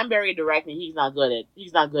 Naomi. I'm very direct, and he's not good at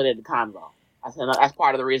the convo. That's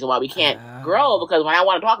part of the reason why we can't grow, because when I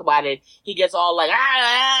want to talk about it, he gets all like,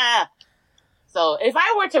 ah. So if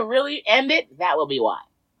I were to really end it, that will be why.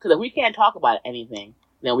 Because if we can't talk about anything,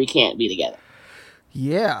 then we can't be together.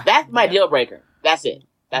 Yeah. That's my deal breaker. That's it.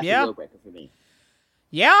 That's the deal breaker for me.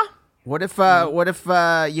 Yeah. What if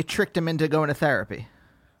you tricked him into going to therapy?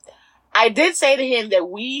 I did say to him that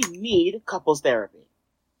we need couples therapy.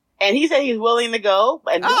 And he said he's willing to go.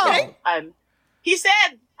 And he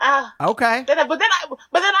said, okay. But then I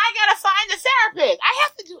gotta find a therapist. I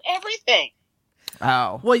have to do everything.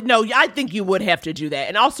 Oh. Well, no, I think you would have to do that.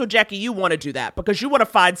 And also, Jackie, you want to do that because you want to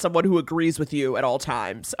find someone who agrees with you at all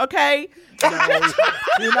times. Okay? No,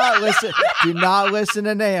 do not listen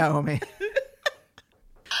to Naomi.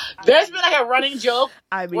 There's been like a running joke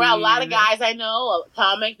where a lot of guys I know,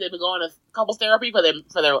 comics, they've been going to couples therapy for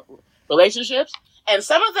their relationships. And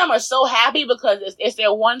some of them are so happy because it's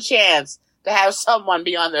their one chance to have someone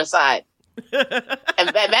be on their side.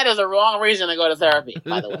 And that is the wrong reason to go to therapy,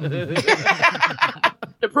 by the way.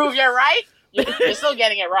 To prove you're right, you're still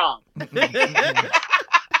getting it wrong. But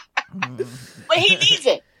he needs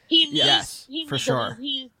it. He needs sure.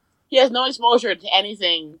 He has no exposure to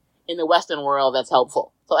anything in the Western world that's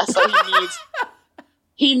helpful. So that's what he needs.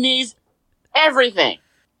 He needs everything.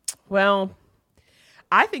 Well,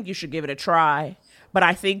 I think you should give it a try. But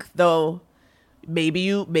I think, though, maybe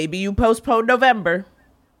you postpone November.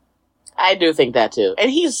 I do think that too. And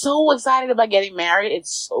he's so excited about getting married. It's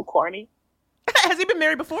so corny. Has he been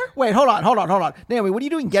married before? Wait, hold on. Naomi, what are you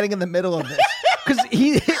doing getting in the middle of this? Because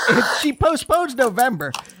she postpones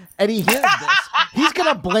November and he hears this. He's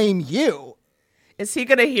going to blame you. Is he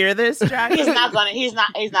going to hear this, Jack? He's not gonna hear it.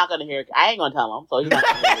 I ain't gonna tell him, so he's not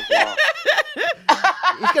gonna hear it.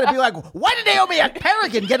 He's going to be like, why did Naomi and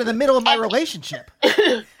Peregrine get in the middle of my relationship?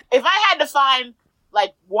 If I had to find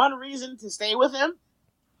like one reason to stay with him,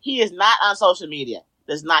 he is not on social media.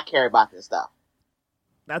 Does not care about this stuff.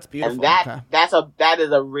 That's beautiful. And that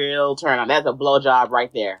is a real turn on. That's a blowjob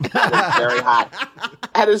right there. That is very hot.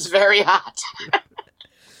 That is very hot.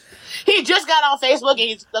 He just got on Facebook and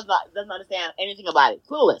he doesn't understand anything about it.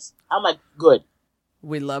 Clueless. I'm like, good.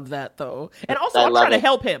 We love that, though. And also, I'm trying to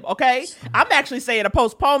help him, okay? I'm actually saying a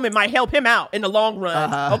postponement might help him out in the long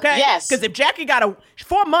run, okay? Yes. Because if Jackie got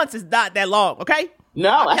 4 months is not that long, okay?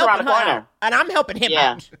 No, that's around the corner. Out, and I'm helping him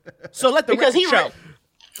out. So let the record show.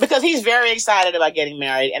 Because he's very excited about getting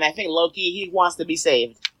married, and I think low-key he wants to be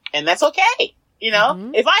saved. And that's okay. You know?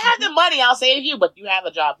 Mm-hmm. If I have the money, I'll save you, but you have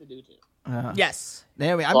a job to do, too. Yes.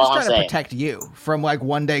 Naomi, I'm just trying to protect you from like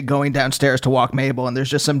one day going downstairs to walk Mabel and there's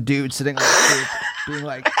just some dude sitting on the stoop being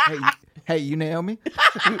like, hey, you Naomi?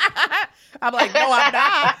 I'm like, no, I'm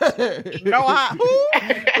not. No,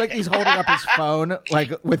 like he's holding up his phone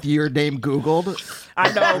like with your name Googled.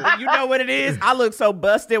 I know, but you know what it is? I look so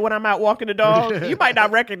busted when I'm out walking the dog. You might not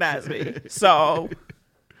recognize me. So,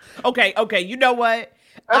 okay, you know what?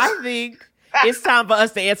 I think it's time for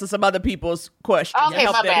us to answer some other people's questions. Okay,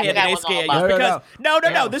 help my them bad. hear that they scare you. Because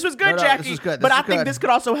no, this was good, Jackie. This is good. But I think this could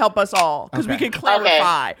also help us all because we can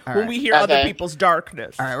clarify when we hear other people's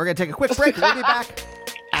darkness. All right, we're gonna take a quick break. We'll be back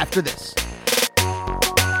after this.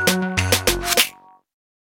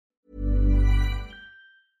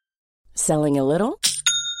 Selling a little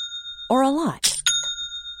or a lot?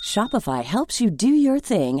 Shopify helps you do your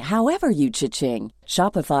thing however you cha-ching.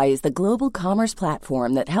 Shopify is the global commerce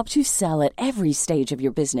platform that helps you sell at every stage of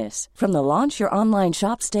your business. From the launch your online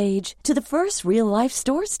shop stage to the first real-life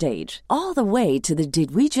store stage, all the way to the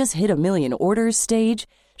did we just hit a million orders stage.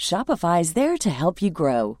 Shopify's there to help you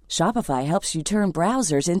grow. Shopify helps you turn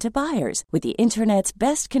browsers into buyers with the internet's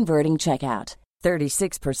best converting checkout.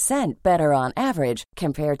 36% better on average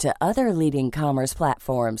compared to other leading commerce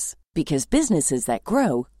platforms. Because businesses that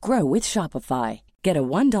grow, grow with Shopify. Get a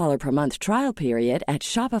 $1 per month trial period at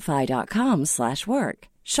shopify.com/work.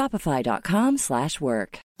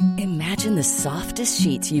 Shopify.com/work. Imagine the softest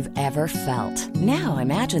sheets you've ever felt. Now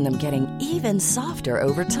imagine them getting even softer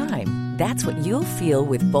over time. That's what you'll feel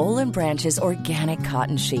with Boll & Branch's organic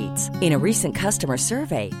cotton sheets. In a recent customer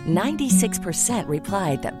survey, 96%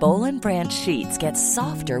 replied that Boll & Branch sheets get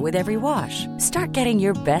softer with every wash. Start getting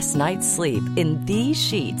your best night's sleep in these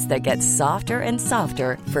sheets that get softer and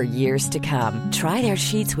softer for years to come. Try their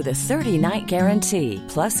sheets with a 30-night guarantee.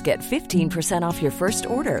 Plus, get 15% off your first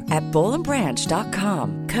order at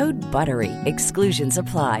bollandbranch.com. Code BUTTERY. Exclusions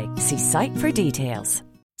apply. See site for details.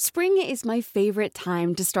 Spring is my favorite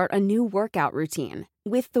time to start a new workout routine.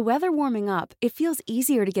 With the weather warming up, it feels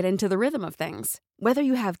easier to get into the rhythm of things. Whether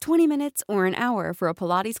you have 20 minutes or an hour for a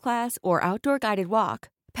Pilates class or outdoor guided walk,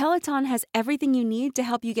 Peloton has everything you need to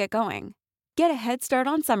help you get going. Get a head start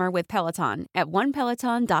on summer with Peloton at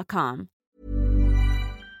onepeloton.com.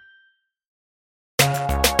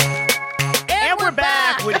 And we're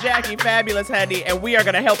back with Jackie Fabulous Henny, and we are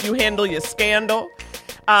going to help you handle your scandal.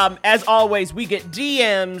 As always, we get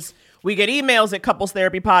DMs, we get emails at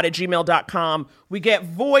couplestherapypod@gmail.com. We get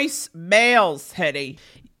voicemails, Henny.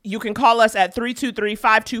 You can call us at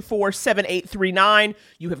 323-524-7839.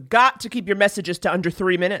 You have got to keep your messages to under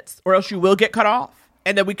 3 minutes, or else you will get cut off,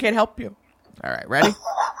 and then we can't help you. All right, ready?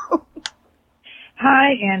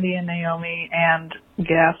 Hi, Andy and Naomi and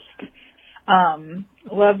guest.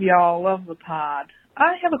 Love y'all, love the pod.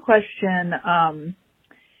 I have a question.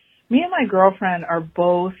 Me and my girlfriend are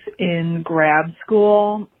both in grad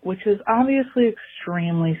school, which is obviously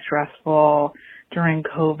extremely stressful during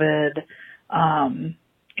COVID, and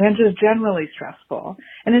just generally stressful.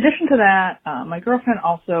 In addition to that, my girlfriend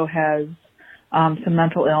also has some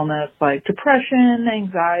mental illness like depression,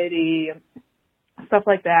 anxiety, stuff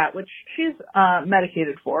like that, which she's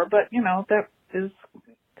medicated for, but, you know, that is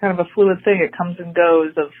kind of a fluid thing. It comes and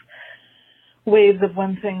goes of waves of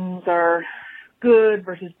when things are good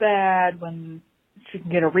versus bad, when she can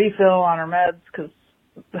get a refill on her meds because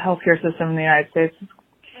the healthcare system in the United States is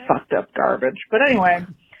fucked up garbage. But anyway,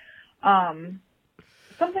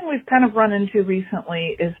 something we've kind of run into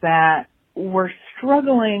recently is that we're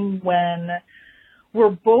struggling when we're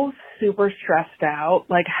both super stressed out,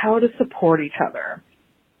 like how to support each other.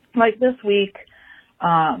 Like this week,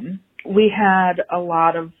 we had a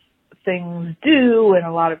lot of things due and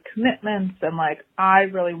a lot of commitments, and like I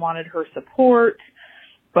really wanted her support,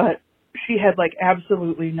 but she had like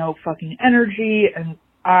absolutely no fucking energy, and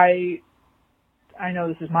I know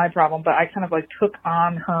this is my problem, but I kind of like took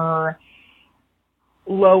on her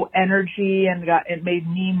low energy and it made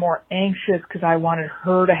me more anxious because I wanted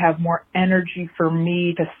her to have more energy for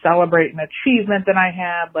me to celebrate an achievement than I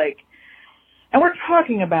had. Like, and we're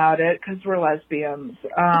talking about it because we're lesbians.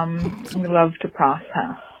 We love to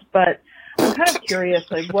process, but I'm kind of curious,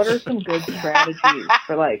 like, what are some good strategies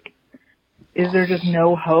for like, is there just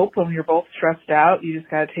no hope when you're both stressed out? You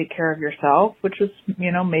just got to take care of yourself, which is,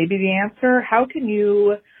 maybe the answer. How can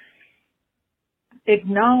you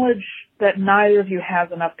acknowledge that neither of you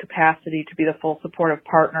has enough capacity to be the full supportive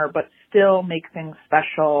partner, but still make things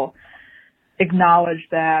special? Acknowledge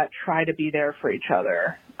that, try to be there for each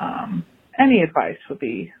other. Any advice would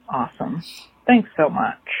be awesome. Thanks so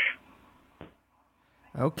much.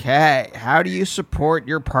 Okay. How do you support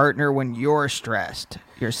your partner when you're stressed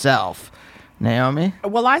yourself? Naomi?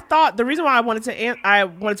 Well, I thought the reason why I wanted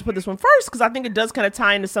to put this one first, because I think it does kind of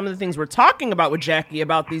tie into some of the things we're talking about with Jackie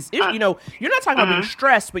about these issues. You're not talking about being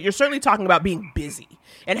stressed, but you're certainly talking about being busy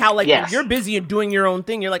and how like when you're busy and doing your own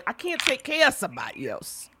thing, you're like, I can't take care of somebody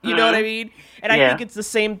else. You know what I mean? And I think it's the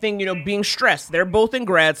same thing, being stressed. They're both in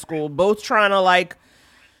grad school, both trying to like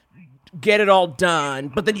get it all done,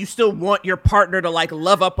 but then you still want your partner to like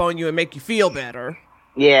love up on you and make you feel better.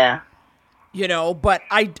 Yeah. But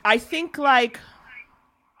I think, like,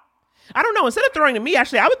 I don't know, instead of throwing to me,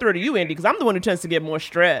 actually, I would throw to you, Andy, because I'm the one who tends to get more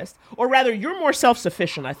stressed. Or rather, you're more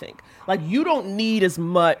self-sufficient, I think. Like, you don't need as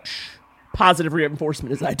much positive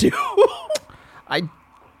reinforcement as I do. I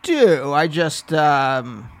do. I just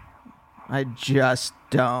don't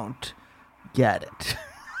get it.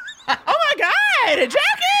 Oh, my God,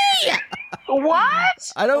 Jackie!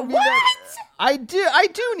 What? I don't mean that. I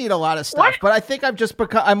do need a lot of stuff, but I think I've just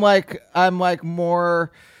become, I'm like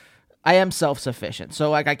more, I am self-sufficient.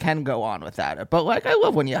 So like I can go on with that. But like, I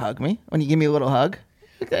love when you hug me, when you give me a little hug,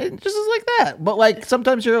 okay, just like that. But like,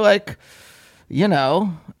 sometimes you're like,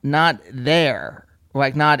 not there,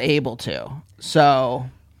 like not able to. So.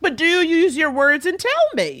 But do you use your words and tell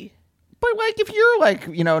me? But like, if you're like,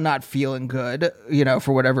 not feeling good,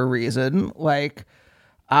 for whatever reason, like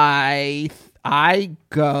I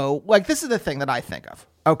go, like, this is the thing that I think of.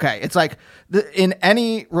 Okay, it's like in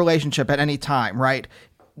any relationship at any time, right?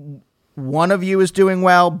 One of you is doing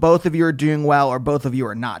well, both of you are doing well, or both of you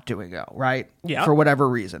are not doing well, right? Yeah. For whatever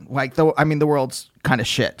reason. Like, the world's kind of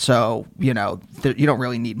shit, so, you don't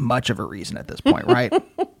really need much of a reason at this point, right?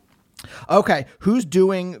 Okay, who's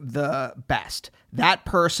doing the best? That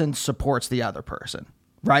person supports the other person,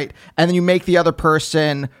 right? And then you make the other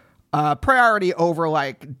person priority over,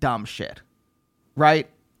 like, dumb shit. Right?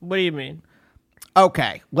 What do you mean?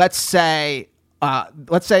 Okay, let's say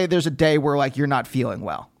there's a day where like you're not feeling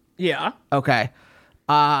well. Yeah. Okay.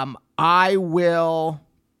 I will,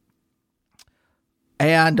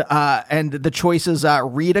 and the choices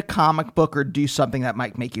read a comic book or do something that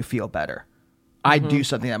might make you feel better. I do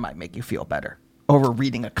something that might make you feel better over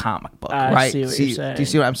reading a comic book. Right? See what you're saying. Do you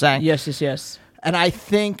see what I'm saying? Yes. And I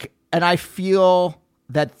think, and I feel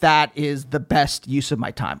that is the best use of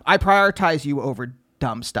my time. I prioritize you over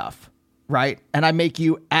dumb stuff, right? And I make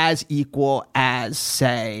you as equal as,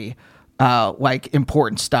 say, like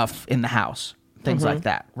important stuff in the house, things like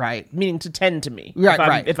that, right? Meaning to tend to me,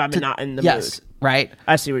 right? If I'm not in the mood, right?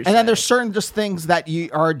 I see what you're saying. And then there's certain just things that you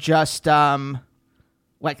are just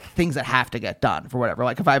like things that have to get done for whatever.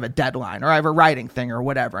 Like if I have a deadline or I have a writing thing or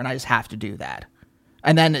whatever, and I just have to do that.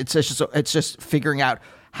 And then it's just figuring out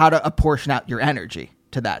how to apportion out your energy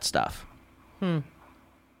to that stuff. Does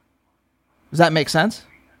that make sense?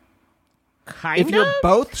 Kind of. If you're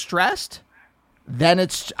both stressed, then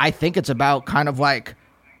I think it's about kind of like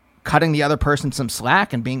cutting the other person some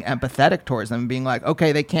slack and being empathetic towards them and being like,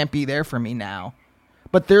 okay, they can't be there for me now,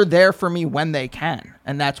 but they're there for me when they can.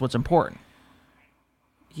 And that's what's important.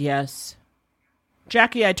 Yes.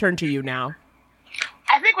 Jackie, I turn to you now.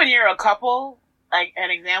 I think when you're a couple, like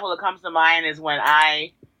an example that comes to mind is when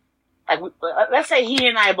let's say he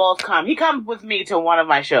and I both come. He comes with me to one of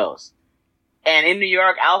my shows. And in New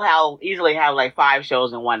York, I'll easily have like 5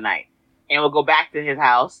 shows in one night. And we'll go back to his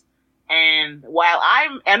house. And while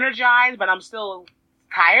I'm energized, but I'm still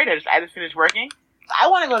tired, I just finished working, I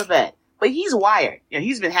want to go to bed. But he's wired.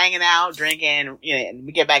 He's been hanging out, drinking, and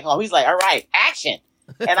we get back home. He's like, all right, action.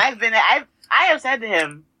 And I have said to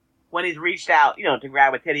him, when he's reached out, to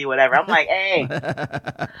grab a titty or whatever. I'm like, hey.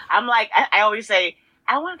 I always say,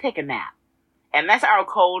 I want to take a nap. And that's our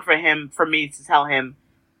code for me to tell him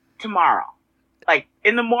tomorrow. Like,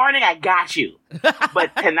 in the morning, I got you.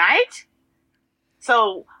 But tonight?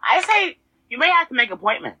 So I say, you may have to make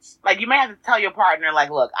appointments. Like, you may have to tell your partner, like,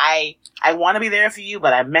 look, I want to be there for you,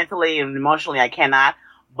 but I mentally and emotionally I cannot.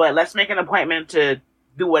 But let's make an appointment to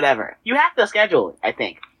do whatever. You have to schedule it, I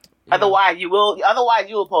think. Yeah. Otherwise you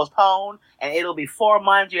will postpone, and it'll be 4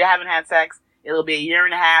 months you haven't had sex. It'll be a year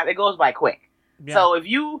and a half. It goes by quick. Yeah. So if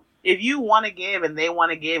you want to give and they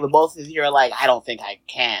want to give, and both of you are like, I don't think I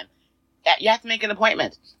can, you have to make an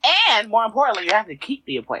appointment. And more importantly, you have to keep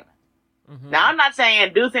the appointment. Mm-hmm. Now, I'm not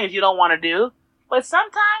saying do things you don't want to do, but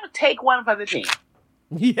sometimes take one for the team.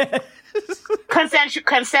 Yes.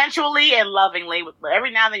 Consensually and lovingly. But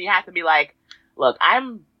every now and then you have to be like, look,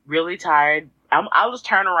 I'm really tired. I'll just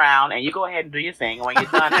turn around and you go ahead and do your thing. And when you're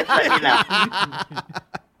done, just let me know.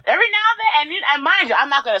 Every now and then, and mind you, I'm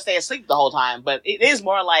not going to stay asleep the whole time, but it is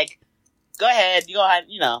more like, go ahead, we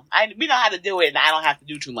know how to do it, and I don't have to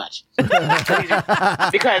do too much. because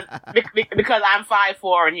I'm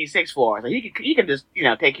 5'4" and he's 6'4", so he can just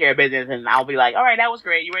take care of business, and I'll be like, all right, that was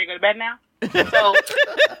great. You ready to go to bed now? So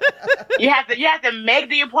you have to make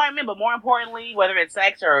the appointment, but more importantly, whether it's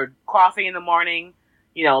sex or coffee in the morning,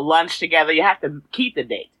 lunch together, you have to keep the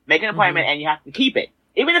date, make an appointment, and you have to keep it,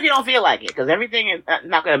 even if you don't feel like it, because everything is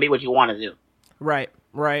not going to be what you want to do. Right.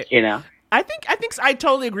 I think I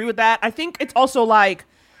totally agree with that. I think it's also like,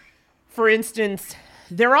 for instance,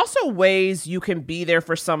 there are also ways you can be there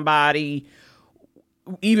for somebody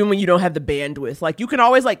even when you don't have the bandwidth. Like, you can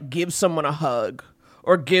always like give someone a hug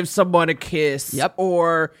or give someone a kiss. Yep.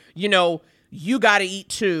 Or, you got to eat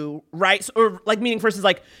too, right? So, or like, meaning, for instance,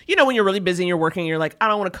 like, when you're really busy and you're working and you're like, I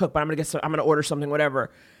don't want to cook, but I'm going to order something,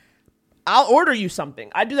 whatever. I'll order you something.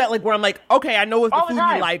 I do that, like, where I'm like, okay, I know what the food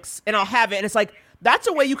you likes, and I'll have it. And it's like, that's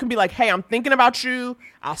a way you can be like, hey, I'm thinking about you.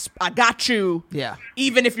 I got you. Yeah.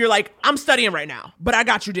 Even if you're like, I'm studying right now, but I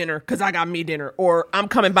got you dinner because I got me dinner. Or I'm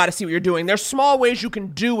coming by to see what you're doing. There's small ways you can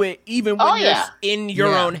do it even when you're in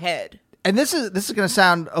your own head. And this is going to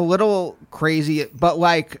sound a little crazy, but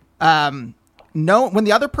like, when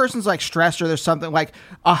the other person's like stressed or there's something, like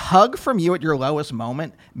a hug from you at your lowest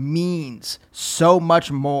moment means so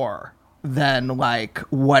much more than like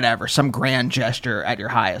whatever, some grand gesture at your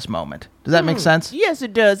highest moment. Does that make sense? Yes,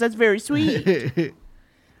 it does. That's very sweet.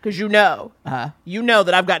 Because you know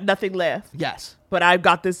that I've got nothing left. Yes. But I've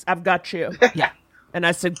got this. I've got you. Yeah. And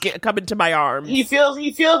I said, come into my arms. He feels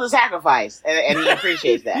the sacrifice, and he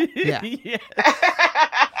appreciates that. Yeah.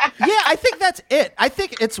 Yeah, I think that's it. I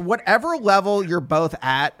think it's whatever level you're both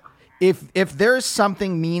at. If there's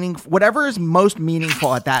something meaningful, whatever is most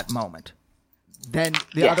meaningful at that moment, then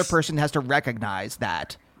the other person has to recognize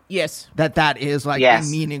that. Yes. That is like a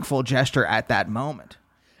meaningful gesture at that moment.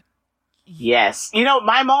 Yes.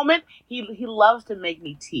 My moment, he loves to make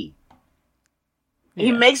me tea. Yeah.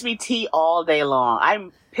 He makes me tea all day long.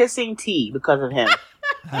 I'm pissing tea because of him.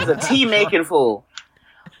 He's a tea making fool.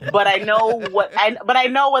 But I know what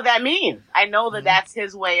that means. I know that that's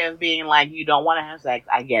his way of being like, you don't want to have sex.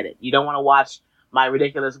 I get it. You don't want to watch my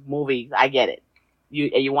ridiculous movie. I get it.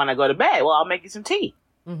 You want to go to bed. Well, I'll make you some tea.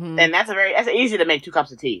 Mm-hmm. And that's easy to make 2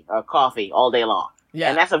 cups of tea or coffee all day long. Yeah.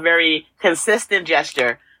 And that's a very consistent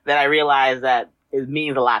gesture that I realize that it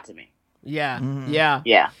means a lot to me. Yeah. Mm-hmm. Yeah.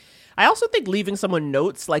 Yeah. I also think leaving someone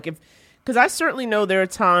notes, like because I certainly know there are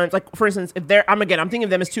times, like, for instance, if I'm thinking of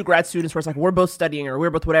them as 2 grad students where it's like, we're both studying or we're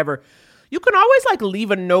both whatever. You can always like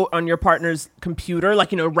leave a note on your partner's computer,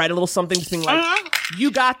 like, write a little something just being like,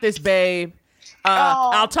 you got this, babe.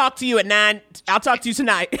 I'll talk to you at 9. I'll talk to you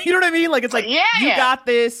tonight. You know what I mean? Like, it's like, you got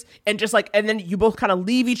this. And just like, and then you both kind of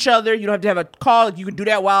leave each other. You don't have to have a call. You can do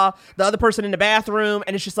that while the other person in the bathroom.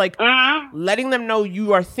 And it's just like letting them know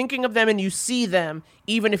you are thinking of them and you see them,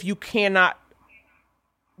 even if you cannot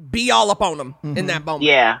be all up on them in that moment.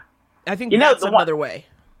 Yeah. I think that's another way.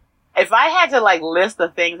 If I had to like list the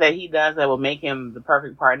things that he does that will make him the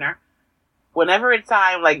perfect partner, whenever it's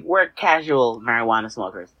time, like, we're casual marijuana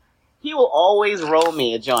smokers, he will always roll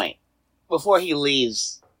me a joint before he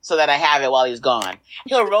leaves so that I have it while he's gone.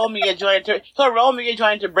 He'll roll me a joint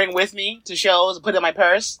to bring with me to shows, put in my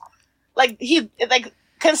purse. Like,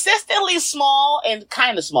 consistently small and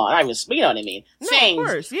kind of small. Not even, you know what I mean? No, things of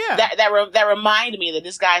course, yeah. that remind me that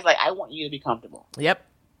this guy's like, I want you to be comfortable. Yep.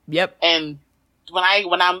 And when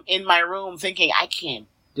I'm in my room thinking, I can't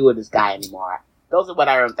do it with this guy anymore, that's what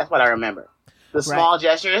I remember. The small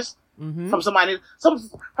gestures. Mm-hmm. From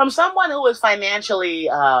someone who is financially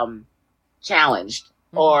challenged,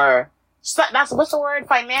 or that's what's the word?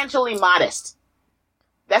 Financially modest.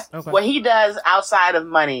 That's what he does outside of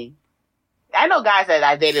money. I know guys that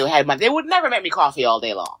I dated who had money. They would never make me coffee all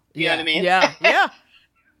day long. You know what I mean? Yeah, yeah.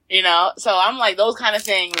 You know, so I'm like, those kind of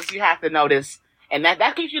things you have to notice, and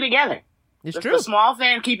that keeps you together. It's the, true. The small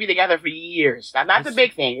things keep you together for years. Not the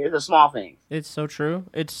big thing. It's the small things. It's so true.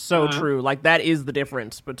 It's so true. Like, that is the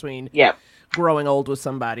difference between growing old with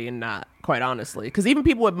somebody and not, quite honestly. Because even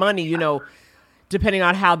people with money, you know, depending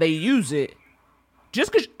on how they use it,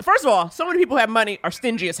 just because, first of all, so many people who have money are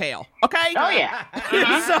stingy as hell. Okay? Oh, yeah.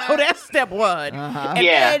 So that's step one.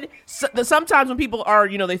 And then sometimes when people are,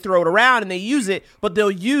 you know, they throw it around and they use it, but they'll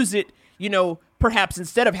use it, you know, perhaps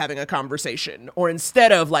instead of having a conversation, or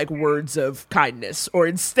instead of like words of kindness, or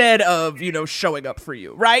instead of, you know, showing up for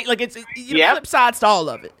you, right? Like, it's you know, flip sides to all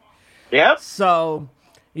of it. Yep. So,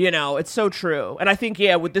 you know, it's so true. And I think,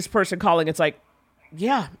 with this person calling, it's like,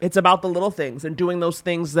 it's about the little things and doing those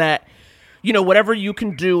things that, you know, whatever you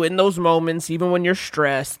can do in those moments, even when you're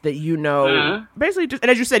stressed, that, you know, basically just, and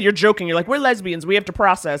as you said, you're joking, you're like, we're lesbians, we have to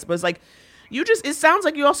process, but it's like, it sounds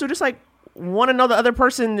like you also just like want to know the other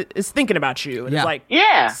person is thinking about you and is like,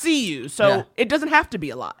 see you. So it doesn't have to be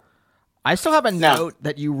a lot. I still have a note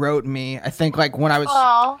that you wrote me. I think like when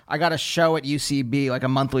I got a show at UCB, like a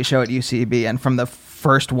monthly show at UCB, and from the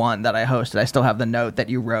first one that I hosted, I still have the note that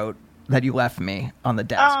you wrote, that you left me on the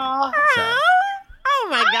desk. So. Oh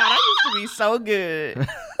my God, I used to be so good.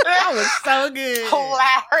 I was so good.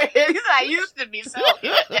 Hilarious. I used to be so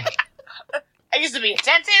good. I used to be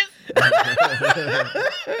attentive.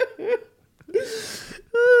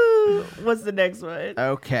 What's the next one?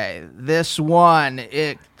 Okay, this one,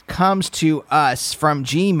 it comes to us from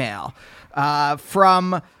Gmail.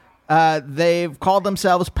 They've called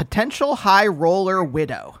themselves Potential High Roller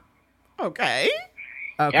Widow. Okay.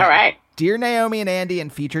 All right. Dear Naomi and Andy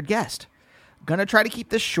and featured guest, gonna try to keep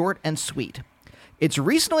this short and sweet. It's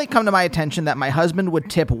recently come to my attention that my husband would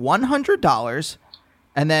tip $100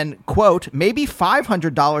 and then, quote, maybe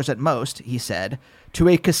 $500 at most, he said, to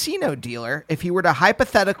a casino dealer if he were to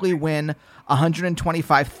hypothetically win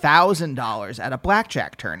 $125,000 at a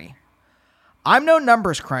blackjack tourney. I'm no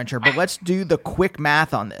numbers cruncher, but let's do the quick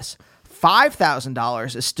math on this.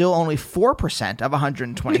 $5,000 is still only 4% of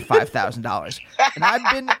 $125,000. And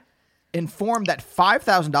I've been informed that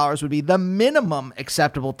 $5,000 would be the minimum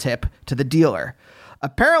acceptable tip to the dealer.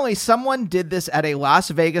 Apparently, someone did this at a Las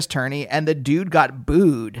Vegas tourney, and the dude got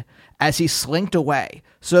booed as he slinked away.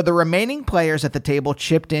 So the remaining players at the table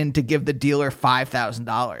chipped in to give the dealer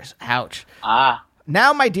 $5,000. Ouch.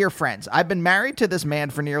 Now, my dear friends, I've been married to this man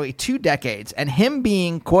for nearly 2 decades, and him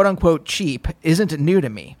being quote-unquote cheap isn't new to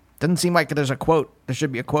me. Doesn't seem like there's a quote. There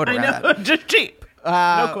should be a quote around that. Just cheap.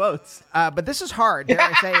 No quotes. But this is hard. Dare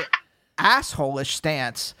I say, asshole-ish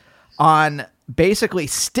stance on basically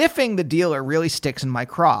stiffing the dealer really sticks in my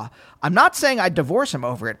craw. I'm not saying I'd divorce him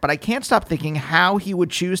over it, but I can't stop thinking how he would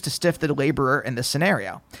choose to stiff the laborer in this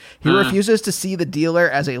scenario. He refuses to see the dealer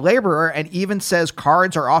as a laborer and even says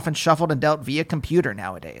cards are often shuffled and dealt via computer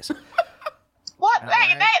nowadays. What?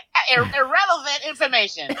 That irrelevant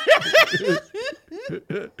information.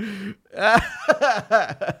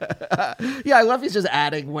 Yeah, I love he's just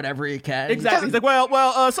adding whatever he can. Exactly. He's like,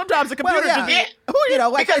 well, sometimes the computer you know,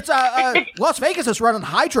 like it's Las Vegas is running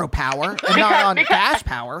hydropower and not on gas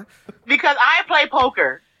power. Because I play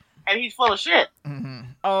poker, and he's full of shit.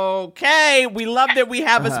 Okay, we love that we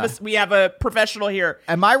have we have a professional here.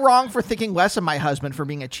 Am I wrong for thinking less of my husband for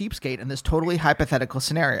being a cheapskate in this totally hypothetical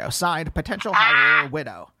scenario? Signed, Potential High Roller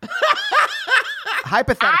Widow.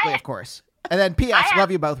 Hypothetically, of course. And then P.S.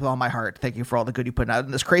 Love you both with all my heart. Thank you for all the good you put out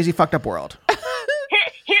in this crazy, fucked up world.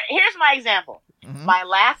 Here's my example. My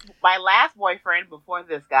last boyfriend before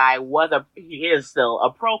this guy he is still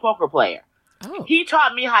a pro poker player. Oh. He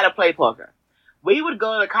taught me how to play poker. We would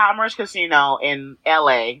go to the Commerce Casino in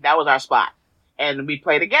LA. That was our spot. And we'd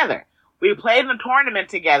play together. We played in a tournament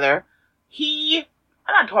together. They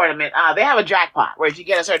have a jackpot where if you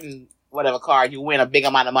get a certain whatever card, you win a big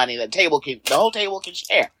amount of money. The whole table can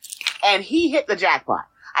share. And he hit the jackpot.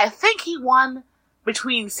 I think he won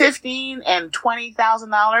between $15,000 and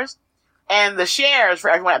 $20,000. And the shares for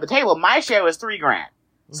everyone at the table, my share was $3,000.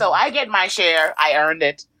 So I get my share. I earned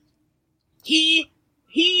it. His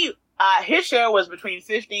share was between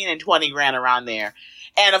 15 and 20 grand around there.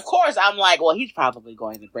 And of course, I'm like, well, he's probably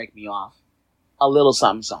going to break me off a little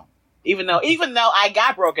something. Even though I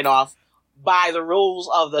got broken off by the rules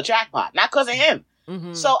of the jackpot, not because of him.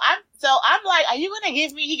 Mm-hmm. So I'm like, are you going to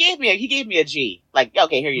give me, he gave me a G. Like,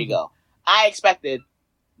 okay, here you go. I expected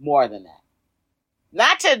more than that.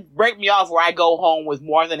 Not to break me off where I go home with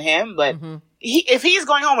more than him, but if he's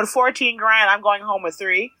going home with 14 grand, I'm going home with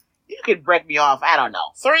 3. You could break me off, I don't know,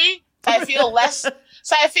 3? I feel less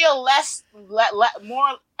So I feel more.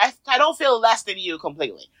 I don't feel less than you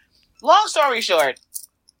completely. Long story short,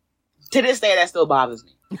 to this day that still bothers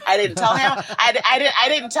me. I didn't tell him. I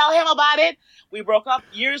didn't tell him about it. We broke up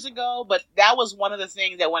years ago, but that was one of the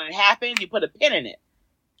things that when it happened, you put a pin in it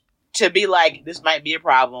to be like, this might be a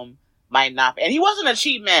problem, might not be. And he wasn't a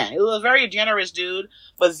cheap man. He was a very generous dude.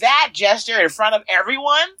 But that gesture in front of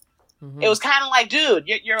everyone, it was kind of like, dude,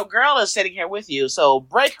 your girl is sitting here with you, so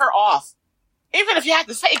break her off, even if you have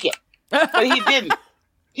to fake it. But he didn't.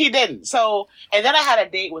 He didn't. So, and then I had a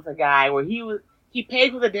date with a guy where he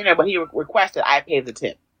paid for the dinner, but he requested I pay the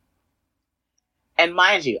tip. And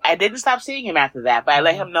mind you, I didn't stop seeing him after that, but I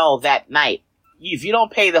let him know that night, if you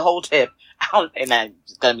don't pay the whole tip, and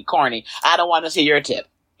it's gonna be corny, I don't want to see your tip.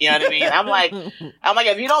 You know what I mean? I'm like,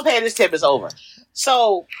 if you don't pay this tip, it's over.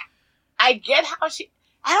 So I get how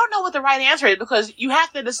I don't know what the right answer is, because you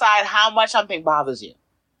have to decide how much something bothers you.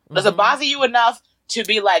 Does it bother you enough to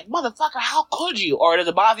be like, motherfucker, how could you? Or does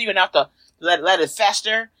it bother you enough to let it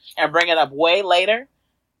fester and bring it up way later?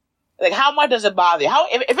 Like, how much does it bother you?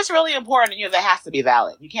 If it's really important to you, that has to be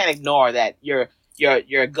valid. You can't ignore that your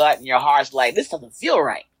gut and your heart's like, this doesn't feel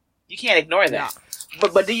right. You can't ignore that. Yeah.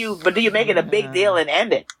 But do you make it a big deal and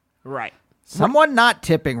end it? Right. Someone not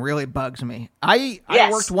tipping really bugs me. I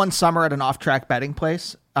worked one summer at an off-track betting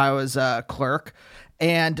place. I was a clerk,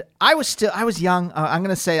 and I was young. I'm going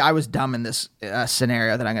to say I was dumb in this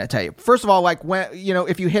scenario that I'm going to tell you. First of all, like, when,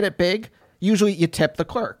 if you hit it big, usually you tip the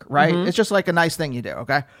clerk, right? It's just like a nice thing you do,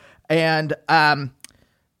 okay? And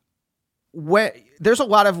there's a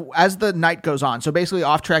lot of, as the night goes on, so basically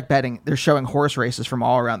off-track betting, they're showing horse races from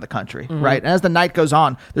all around the country, right? And as the night goes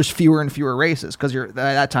on, there's fewer and fewer races, because at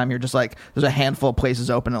that time you're just like, there's a handful of places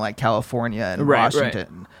open in like California and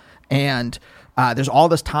Washington. Right. And there's all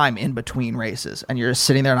this time in between races, and you're just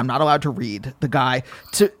sitting there, and I'm not allowed to read. The guy,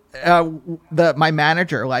 my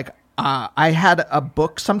manager, like, I had a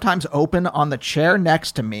book sometimes open on the chair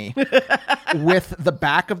next to me with the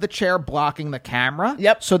back of the chair blocking the camera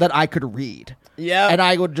so that I could read. Yeah. And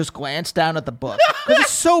I would just glance down at the book because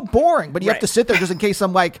it's so boring, but you have to sit there just in case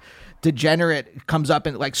some like degenerate comes up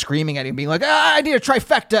and like screaming at you, being like, I need a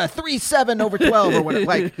trifecta, 3-7 over 12 or whatever.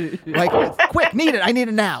 like quick, need it. I need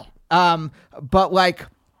it now. But like,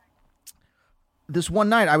 this one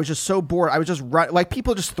night, I was just so bored. I was just like,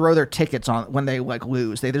 people just throw their tickets on when they like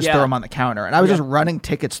lose. They just throw them on the counter, and I was just running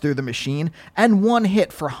tickets through the machine, and one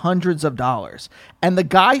hit for hundreds of dollars. And the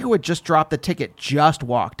guy who had just dropped the ticket just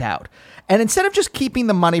walked out. And instead of just keeping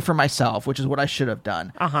the money for myself, which is what I should have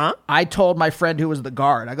done, I told my friend who was the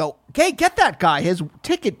guard, I go, "Okay, get that guy. His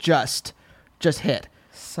ticket just hit."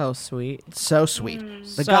 So sweet. So sweet.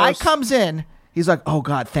 The guy comes in. He's like, "Oh,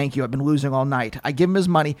 God, thank you. I've been losing all night." I give him his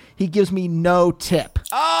money. He gives me no tip.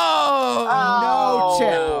 No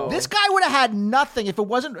tip. This guy would have had nothing if it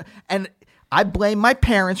wasn't. And I blame my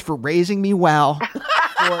parents for raising me well,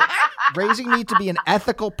 for raising me to be an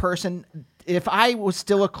ethical person. If I was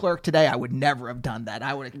still a clerk today, I would never have done that.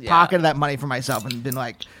 I would have pocketed that money for myself and been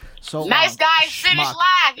like, so nice guy, finish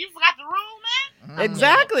live. You forgot the rule, man.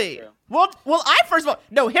 Exactly. Well, first of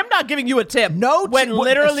all, him not giving you a tip. No, when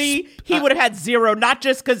literally he would have had zero, not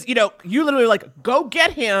just because, you literally like, go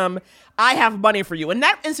get him. I have money for you. In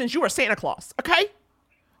that instance, you were Santa Claus, okay?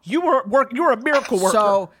 You were a miracle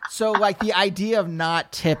worker. So like the idea of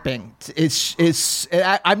not tipping is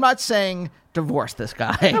I'm not saying divorce this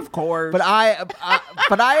guy. Of course. But I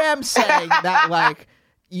am saying that like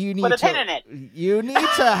you need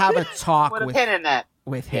to have a talk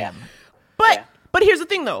with him. But here's the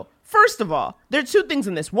thing though. First of all, there are two things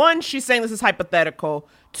in this. One, she's saying this is hypothetical.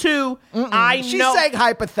 Two, she's saying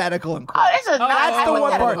hypothetical in quotes. This is not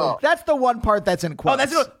hypothetical. That's the one part that's in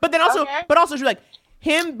quotes. But also she's like,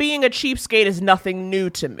 him being a cheapskate is nothing new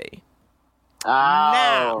to me.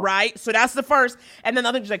 Now, right? So that's the first. And then the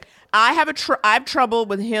other thing, she's like, I have trouble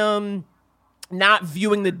with him not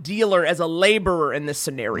viewing the dealer as a laborer in this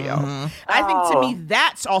scenario. I think to me,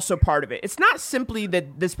 that's also part of it. It's not simply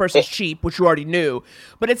that this person's cheap, which you already knew,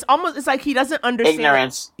 but it's like he doesn't understand.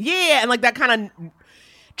 Ignorance. And like that kind of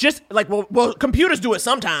just like, well, computers do it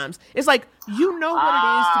sometimes. It's like, what it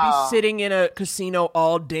is to be sitting in a casino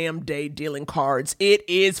all damn day dealing cards. It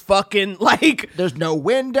is fucking like, there's no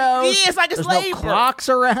windows. Yeah, it's like there's no clocks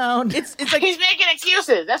around. It's like he's making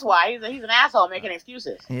excuses. That's why he's an asshole making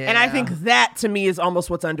excuses. Yeah. And I think that to me is almost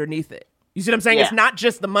what's underneath it. You see what I'm saying? Yeah. It's not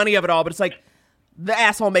just the money of it all, but it's like the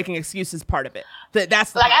asshole making excuses part of it.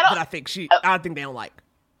 That's the part that I think I think they don't like.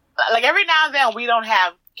 Like every now and then we don't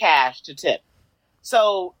have cash to tip.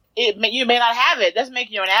 So you may not have it. Doesn't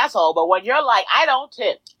make you an asshole. But when you're like, I don't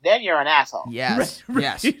tip, then you're an asshole. Yes.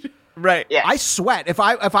 Yes. Right. Yeah. I sweat if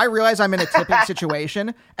I realize I'm in a tipping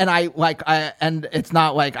situation and and it's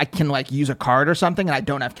not like I can like use a card or something and I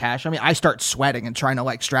don't have cash on me. I start sweating and trying to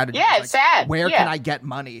like strategize. Yeah, it's sad. Where Yeah. can I get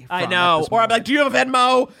money? I from know. at this Or I'm moment? like, do you have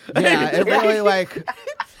Venmo? Yeah, it really like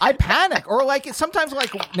I panic, or like sometimes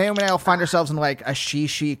like Naomi and I will find ourselves in like a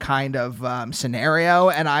she kind of scenario,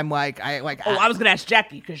 and I'm like I was gonna ask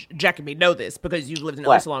Jackie because Jackie may know this because you've lived in LA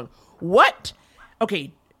What? so long. What?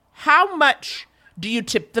 Okay, how much do you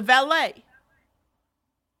tip the valet?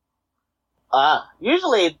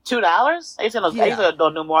 Usually $2. I used to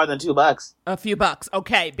don't do more than $2. A few bucks,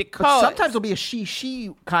 okay? But Because sometimes it'll be a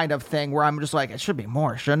she kind of thing where I'm just like, it should be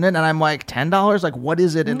more, shouldn't it? And I'm like, $10. Like, what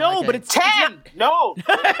is it? In no, like but a, it's 10. No.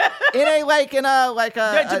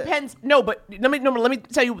 It depends. No, but let me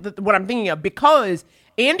tell you what I'm thinking of, because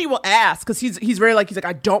Andy will ask, because he's very he's like,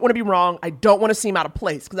 I don't want to be wrong. I don't want to seem out of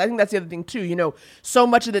place, because I think that's the other thing too. You know, so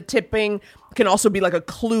much of the tipping can also be like a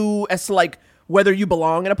clue as to like whether you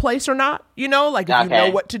belong in a place or not. You know, like if you know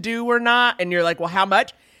what to do or not, and you're like, well, how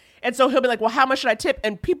much? And so he'll be like, well, how much should I tip?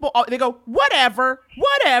 And people, they go, whatever,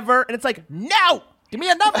 and it's like, no. Give me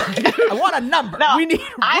a number. I want a number. No, We need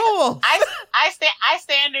rules. I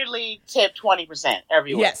standardly tip 20%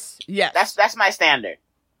 everywhere. Yes. That's my standard.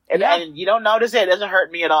 And, Yeah. and you don't notice it. It doesn't hurt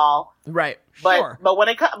me at all. Right. But Sure. but when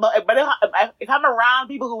it if I'm around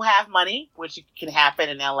people who have money, which can happen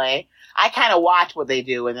in LA, I kind of watch what they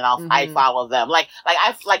do, and then I follow them. Like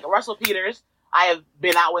Russell Peters. I have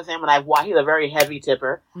been out with him, and I've watched. He's a very heavy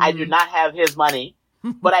tipper. I do not have his money,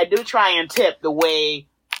 but I do try and tip the way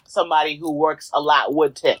somebody who works a lot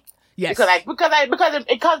would tip. Yes. Because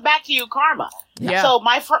it comes back to you karma. Yeah. So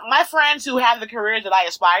my friends who have the careers that I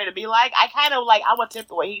aspire to be like, I kind of like, I would tip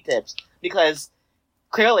the way he tips because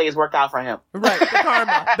clearly it's worked out for him. Right.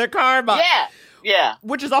 The karma. Yeah. Yeah.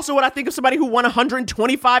 Which is also what I think of somebody who won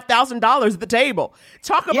 $125,000 at the table.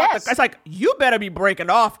 Talk about it's like, you better be breaking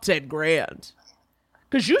off 10 grand.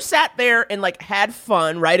 Because you sat there and like had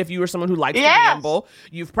fun, right? If you were someone who likes to gamble,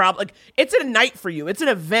 you've probably it's a night for you. It's an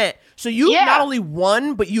event. So you not only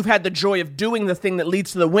won, but you've had the joy of doing the thing that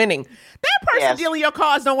leads to the winning. That person dealing your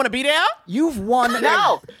cards don't want to be there. You've won.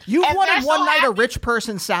 You've won in one night a rich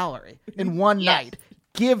person's salary in one night.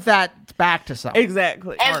 Give that back to someone.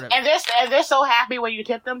 Exactly. And they're so happy when you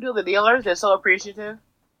tip them to the dealers. They're so appreciative.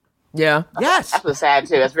 Yeah. Yes. That's what's sad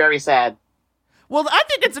too. That's very sad. Well, I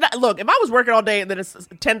think it's look. If I was working all day and then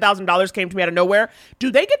 $10,000 came to me out of nowhere,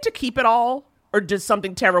 do they get to keep it all, or does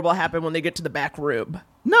something terrible happen when they get to the back room?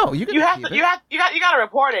 No, you got to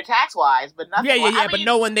report it tax wise, but nothing. Yeah. But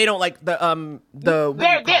no one, they don't like the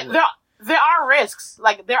There are risks.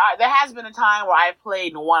 Like there has been a time where I've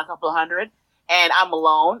played and won a couple of hundred, and I'm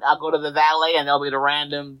alone. I'll go to the valet and there'll be the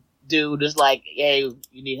random dude just like, hey,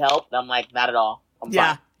 you need help? And I'm like, not at all. I'm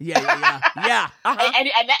fine. Yeah. Uh-huh.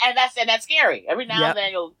 And that's scary. Every now and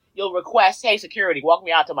then you'll request, hey, security, walk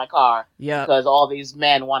me out to my car. Yeah. Because all these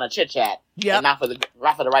men want to chit chat. Yeah. And not for the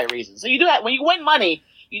right reason. So you do have, when you win money,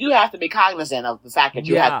 you do have to be cognizant of the fact that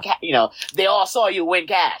you have, they all saw you win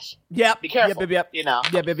cash. Yep. Be careful. Yep. You know.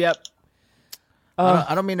 Yep.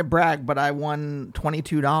 I don't mean to brag, but I won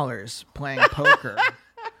 $22 playing poker.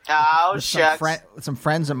 Oh, with shucks. some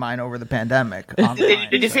friends of mine over the pandemic.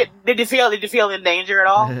 Did you feel in danger at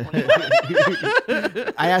all?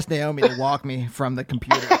 I asked Naomi to walk me from the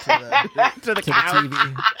computer to the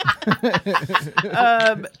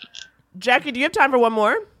TV. Jackie, do you have time for one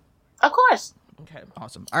more? Of course. Okay.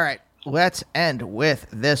 Awesome. All right. Let's end with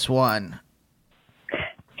this one.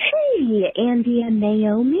 Hey, Andy and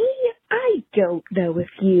Naomi. I don't know if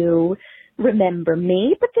you remember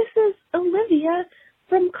me, but this is Olivia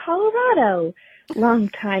from Colorado,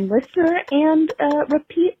 long-time listener and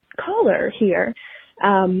repeat caller here.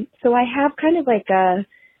 So I have kind of like a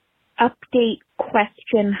update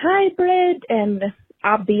question hybrid, and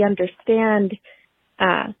I'll understand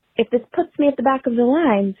if this puts me at the back of the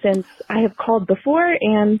line, since I have called before,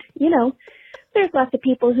 and there's lots of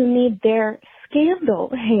people who need their scandal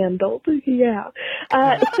handled. Yeah.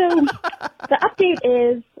 So the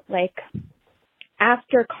update is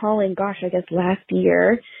after calling, I guess last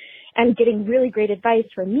year, and getting really great advice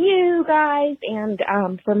from you guys and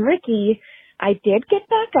from Ricky, I did get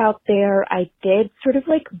back out there. I did sort of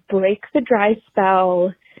break the dry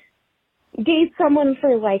spell, dated someone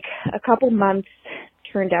for a couple months,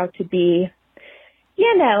 turned out to be,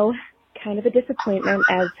 kind of a disappointment,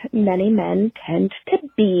 as many men tend to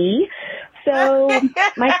be. So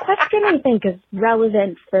my question, I think, is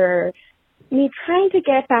relevant for me trying to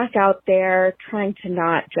get back out there, trying to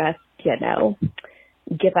not just,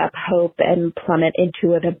 give up hope and plummet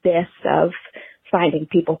into an abyss of finding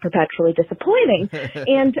people perpetually disappointing.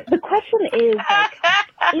 And the question is, like,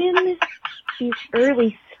 in these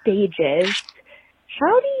early stages,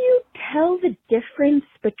 how do you tell the difference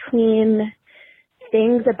between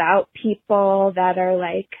things about people that are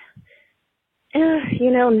like,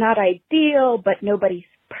 not ideal, but nobody's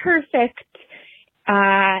perfect,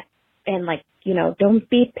 and like, don't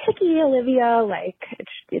be picky, Olivia, like,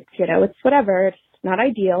 it's whatever, it's not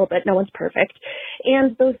ideal, but no one's perfect,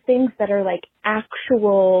 and those things that are like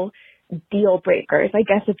actual deal breakers. I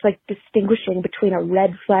guess it's like distinguishing between a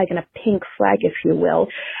red flag and a pink flag, if you will.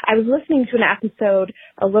 I was listening to an episode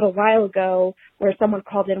a little while ago where someone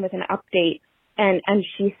called in with an update, and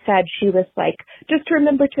she said, she was like, just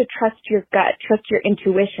remember to trust your gut, trust your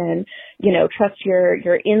intuition, trust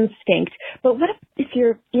your instinct. But what if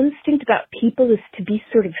your instinct about people is to be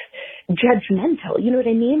sort of judgmental? You know what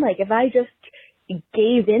I mean? Like, if I just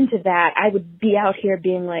gave into that, I would be out here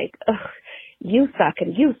being like, ugh, you suck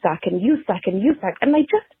and you suck and you suck and you suck. And I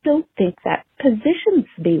just don't think that positions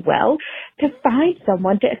me well to find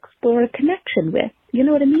someone to explore a connection with. You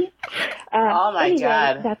know what I mean? Oh my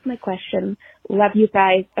God. That's my question. Love you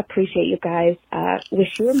guys. Appreciate you guys.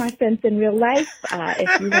 Wish you were my friends in real life.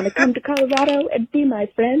 If you want to come to Colorado and be my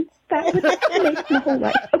friend, that would make my whole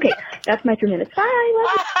life. Okay, that's my 3 minutes. Bye.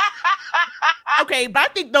 Love you. Okay, but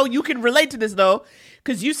I think, though, you can relate to this, though,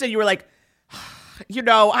 because you said you were like,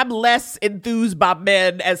 I'm less enthused by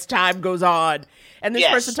men as time goes on. And this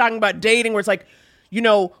person talking about dating where it's like,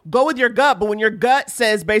 go with your gut, but when your gut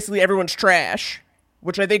says basically everyone's trash,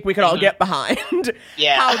 which I think we could all get behind.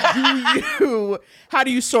 Yeah. How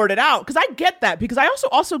do you sort it out? Because I get that, because I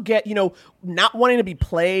also get, not wanting to be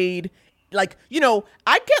played. Like,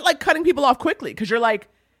 I get like cutting people off quickly because you're like,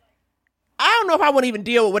 I don't know if I want to even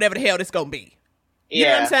deal with whatever the hell this going to be. You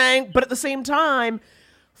know what I'm saying? But at the same time,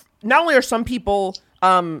 not only are some people,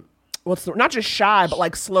 not just shy, but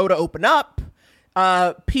like slow to open up,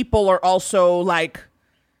 people are also like,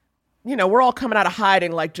 we're all coming out of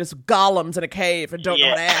hiding like just golems in a cave and don't know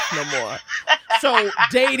how to act no more. So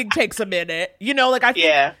dating takes a minute. I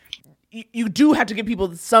think you do have to give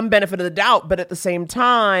people some benefit of the doubt, but at the same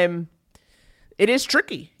time, it is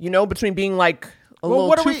tricky, between being like a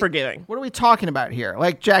little too forgiving. What are we talking about here?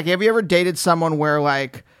 Like, Jackie, have you ever dated someone where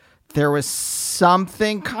like there was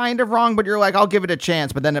something kind of wrong, but you're like, I'll give it a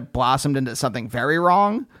chance, but then it blossomed into something very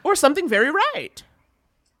wrong? Or something very right?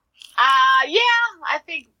 I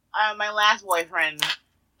think my last boyfriend,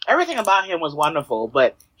 everything about him was wonderful,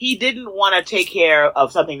 but he didn't want to take care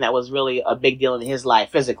of something that was really a big deal in his life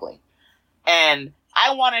physically. And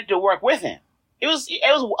I wanted to work with him. It was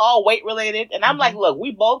all weight related. And I'm like, look,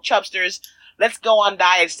 we both chubsters. Let's go on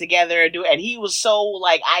diets together. And he was so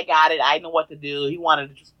like, I got it. I know what to do. He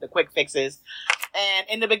wanted the quick fixes. And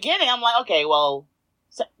in the beginning, I'm like, okay, well,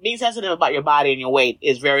 being sensitive about your body and your weight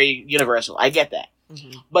is very universal. I get that.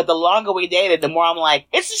 Mm-hmm. But the longer we dated, the more I'm like,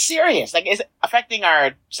 it's serious. Like, it's affecting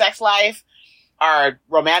our sex life, our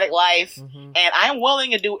romantic life. Mm-hmm. And I'm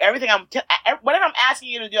willing to do everything whatever I'm asking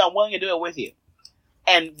you to do, I'm willing to do it with you.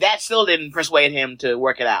 And that still didn't persuade him to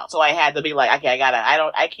work it out. So I had to be like, okay,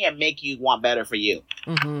 I can't make you want better for you.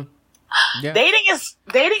 Mm-hmm. Yeah.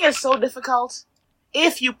 Dating is so difficult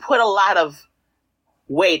if you put a lot of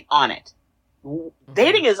weight on it. Mm-hmm.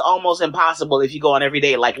 Dating is almost impossible if you go on every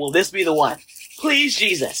day like, will this be the one? Please,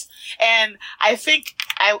 Jesus. And I think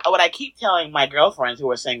what I keep telling my girlfriends who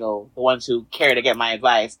are single, the ones who care to get my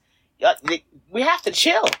advice, we have to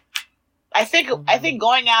chill. I think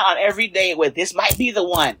going out on every date with this might be the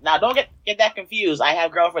one. Now, don't get that confused. I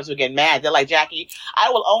have girlfriends who get mad. They're like, Jackie,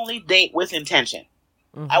 I will only date with intention.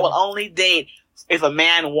 Mm-hmm. I will only date if a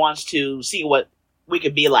man wants to see what we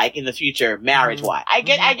could be like in the future, marriage-wise. I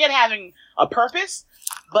get having a purpose,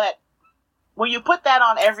 but when you put that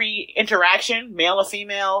on every interaction, male or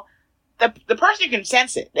female, the person can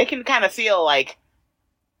sense it. They can kind of feel like,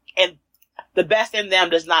 and the best in them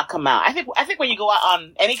does not come out. I think when you go out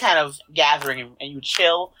on any kind of gathering and you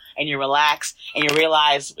chill and you relax and you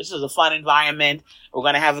realize this is a fun environment, we're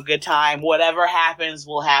going to have a good time, whatever happens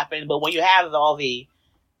will happen. But when you have all the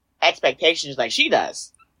expectations like she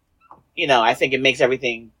does, I think it makes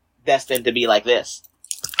everything destined to be like this.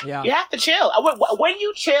 Yeah. You have to chill. When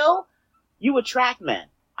you chill, you attract men.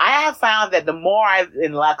 I have found that the more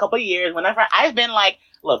in the last couple of years, whenever I've been like,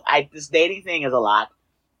 look, this dating thing is a lot.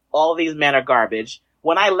 All these men are garbage.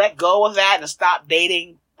 When I let go of that and stop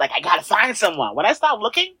dating, like, I gotta find someone. When I stopped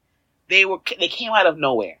looking, they came out of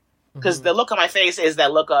nowhere. Because the look on my face is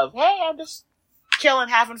that look of, hey, I'm just chilling,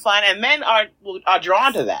 having fun, and men are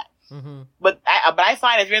drawn to that. Mm-hmm. But I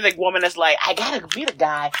find if you're the woman that's like, I gotta be the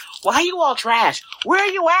guy, why are you all trash? Where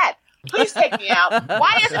are you at? Please take me out.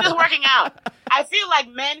 Why isn't this working out? I feel like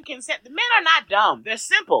men can men are not dumb. They're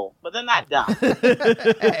simple, but they're not dumb.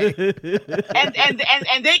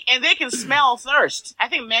 and they can smell thirst. I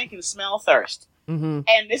think men can smell thirst. Mm-hmm.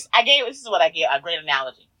 And this is what I gave a great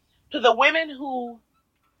analogy. To the women who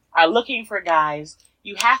are looking for guys,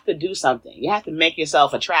 you have to do something. You have to make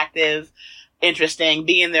yourself attractive, interesting,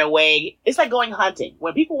 be in their way. It's like going hunting.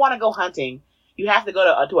 When people want to go hunting, you have to go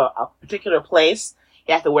to a particular place.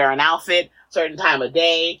 You have to wear an outfit, certain time of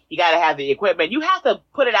day. You got to have the equipment. You have to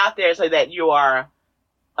put it out there so that you are,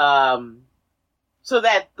 so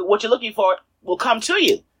that what you're looking for will come to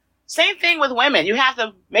you. Same thing with women. You have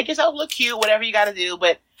to make yourself look cute, whatever you got to do,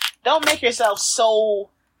 but don't make yourself so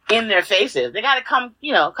in their faces. They got to come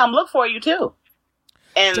look for you too.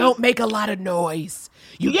 And don't make a lot of noise.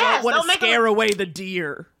 You don't want to scare away the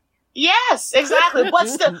deer. Yes, exactly.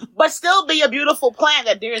 But still be a beautiful plant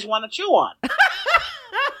that deers want to chew on.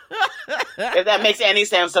 If that makes any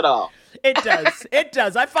sense at all. It does. It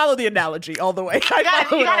does. I follow the analogy all the way. You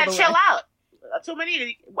gotta chill out. Too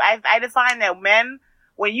many. I define that men,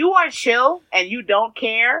 when you are chill and you don't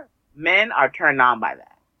care, men are turned on by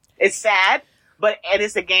that. It's sad, and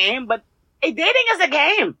it's a game. But dating is a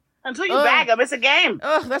game. Until you bag them, it's a game.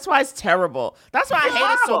 That's why it's terrible. That's why I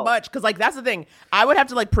hate it so much. Because, that's the thing. I would have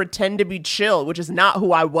to, pretend to be chill, which is not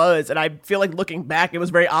who I was. And I feel like looking back, it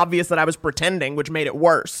was very obvious that I was pretending, which made it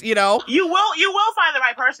worse, You will find the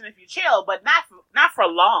right person if you chill, but not for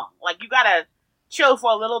long. You got to chill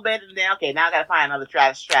for a little bit, and then, okay, now I got to find another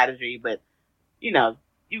strategy. But, you got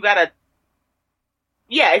to...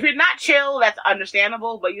 Yeah, if you're not chill, that's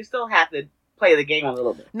understandable, but you still have to play the game a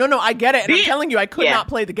little bit. No, I get it. And I'm telling you, I could not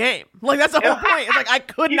play the game. That's the whole point. It's I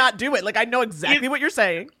could not do it. I know exactly what you're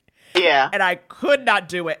saying. Yeah. And I could not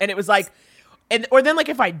do it. And it was or then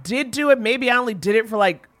if I did do it, maybe I only did it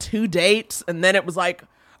for 2 dates. And then it was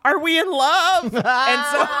are we in love? And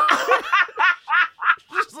so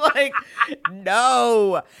just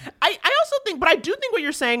no. I also think, but I do think what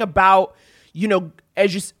you're saying about,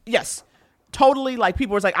 yes. Totally,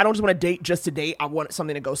 people are I don't just want to date just to date. I want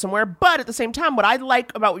something to go somewhere. But at the same time, what I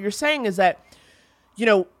like about what you're saying is that,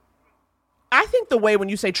 I think the way when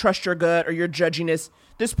you say trust your gut or your judginess,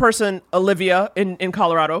 this person, Olivia in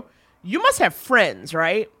Colorado, you must have friends,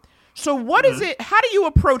 right? So what is it? How do you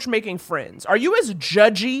approach making friends? Are you as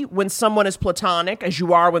judgy when someone is platonic as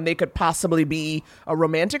you are when they could possibly be a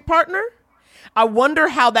romantic partner? I wonder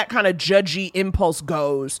how that kind of judgy impulse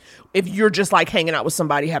goes if you're just hanging out with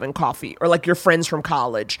somebody having coffee or your friends from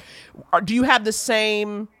college. Or do you have the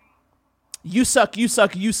same you suck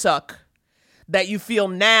that you feel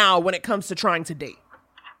now when it comes to trying to date?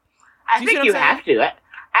 I think you have to.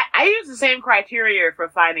 I use the same criteria for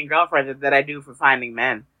finding girlfriends that I do for finding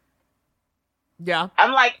men. Yeah.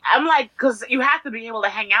 I'm because you have to be able to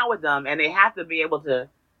hang out with them and they have to be able to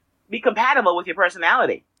be compatible with your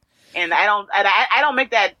personality. And I don't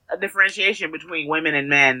make that a differentiation between women and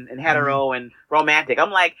men and hetero and romantic.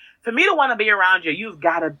 I'm for me to want to be around you, you've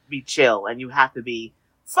got to be chill and you have to be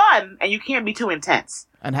fun and you can't be too intense.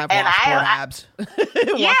 And have washboard abs.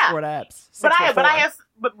 Washboard abs.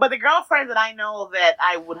 But the girlfriends that I know that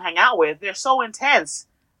I would hang out with, they're so intense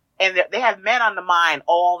and they have men on the mind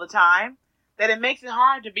all the time that it makes it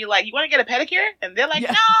hard to be you want to get a pedicure? And they're no.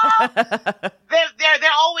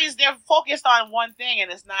 They're focused on one thing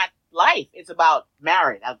and it's not life. It's about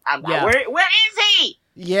marriage. Where is he?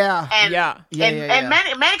 Yeah. And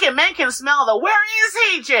men can smell the where is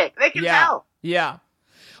he chick. They can tell. Yeah.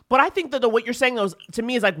 But I think that what you're saying though, to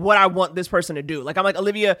me is what I want this person to do. I'm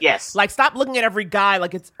Olivia. Yes. Stop looking at every guy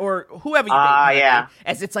it's or whoever you date.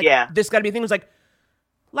 As it's this got to be a thing. It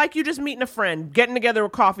was you just meeting a friend, getting together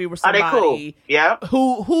with coffee with somebody. Are they cool? Yeah.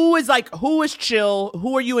 Who is chill?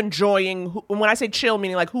 Who are you enjoying? When I say chill,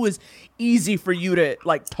 meaning who is easy for you to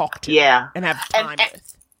talk to? Yeah. And have time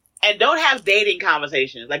with. And don't have dating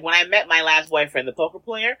conversations. When I met my last boyfriend, the poker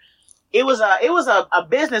player, it was a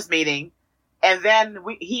business meeting, and then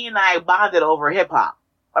he and I bonded over hip hop.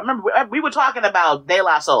 I remember we were talking about De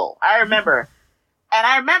La Soul. I remember. And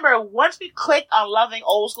I remember once we clicked on loving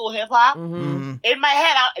old school hip hop, in my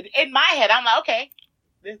head, I'm okay,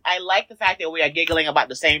 I like the fact that we are giggling about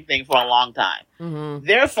the same thing for a long time. Mm-hmm.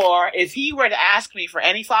 Therefore, if he were to ask me for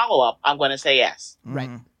any follow up, I'm going to say yes. Right.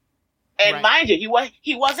 And mind you,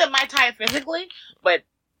 he wasn't my type physically, but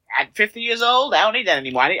at 50 years old, I don't need that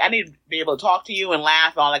anymore. I need to be able to talk to you and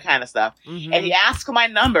laugh and all that kind of stuff. Mm-hmm. And he asked for my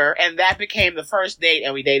number, and that became the first date,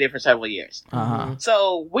 and we dated for several years. Uh-huh.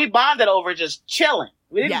 So we bonded over just chilling.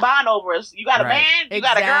 We didn't bond over us. You got a man, you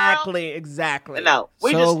got a girl. Exactly. No,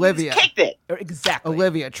 we Olivia, just kicked it. Exactly.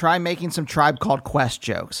 Olivia, try making some Tribe Called Quest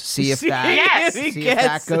jokes. See if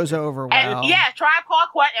that goes over well. And Tribe Called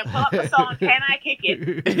Quest and pull up the song "Can I Kick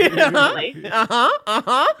It?"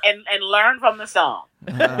 And learn from the song.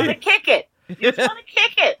 You want to kick it. You just want to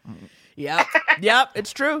kick it. Yep.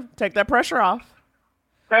 It's true. Take that pressure off.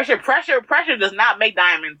 Pressure does not make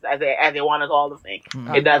diamonds as they want us all to think.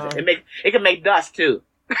 It doesn't. It can make dust too.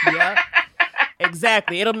 Yeah.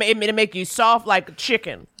 Exactly. It'll make you soft like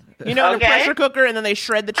chicken. You know, in a pressure cooker, and then they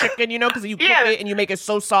shred the chicken. You know, because you cook it and you make it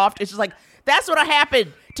so soft. It's just like that's what'll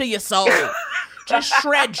happen to your soul. Just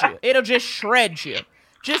shred you. It'll just shred you.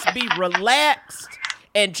 Just be relaxed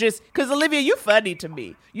and just because Olivia, you funny to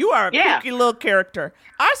me. You are a kooky little character.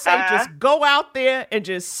 I say just go out there and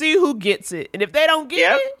just see who gets it. And if they don't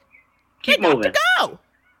get it, keep moving. Got to go.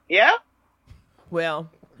 Yeah.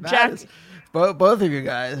 Well, Jack, both of you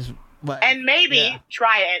guys. But, and maybe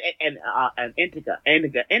try an indica.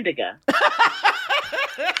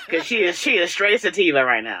 Because she is straight sativa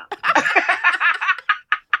right now.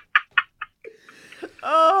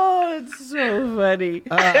 Oh, it's so funny.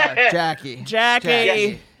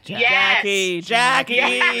 Jackie.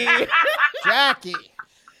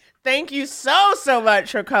 Thank you so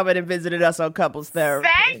much for coming and visiting us on Couples Therapy.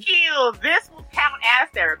 Thank you. This will count as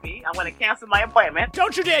therapy. I'm going to cancel my appointment.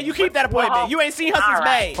 Don't you dare. You keep that appointment. You ain't seen her since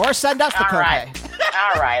May. Or send us the copay.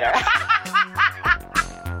 All right.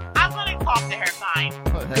 I'm going to talk to her, fine.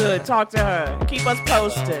 Good. Talk to her. Keep us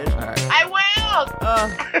posted. All right. I will.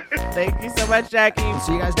 Thank you so much, Jackie.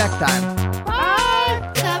 See you guys next time.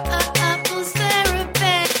 Bye. Couples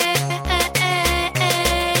Therapy.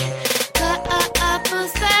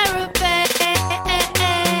 Couples Therapy.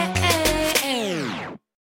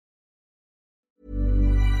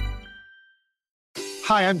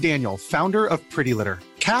 Hi, I'm Daniel, founder of Pretty Litter.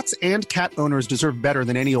 Cats and cat owners deserve better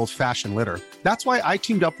than any old-fashioned litter. That's why I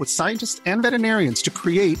teamed up with scientists and veterinarians to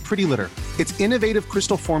create Pretty Litter. Its innovative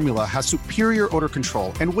crystal formula has superior odor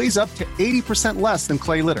control and weighs up to 80% less than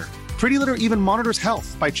clay litter. Pretty Litter even monitors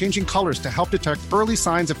health by changing colors to help detect early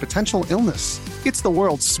signs of potential illness. It's the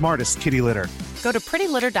world's smartest kitty litter. Go to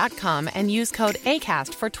prettylitter.com and use code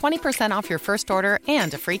ACAST for 20% off your first order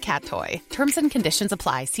and a free cat toy. Terms and conditions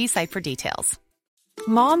apply. See site for details.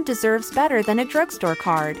 Mom deserves better than a drugstore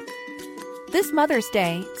card. This Mother's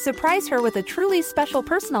Day, surprise her with a truly special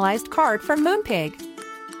personalized card from Moonpig.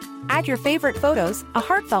 Add your favorite photos, a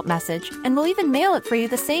heartfelt message, and we'll even mail it for you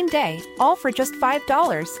the same day, all for just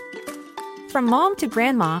 $5. From mom to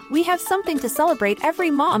grandma, we have something to celebrate every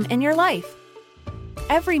mom in your life.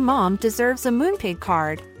 Every mom deserves a Moonpig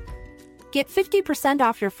card. Get 50%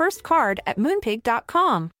 off your first card at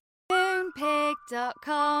moonpig.com.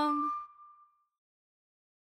 Moonpig.com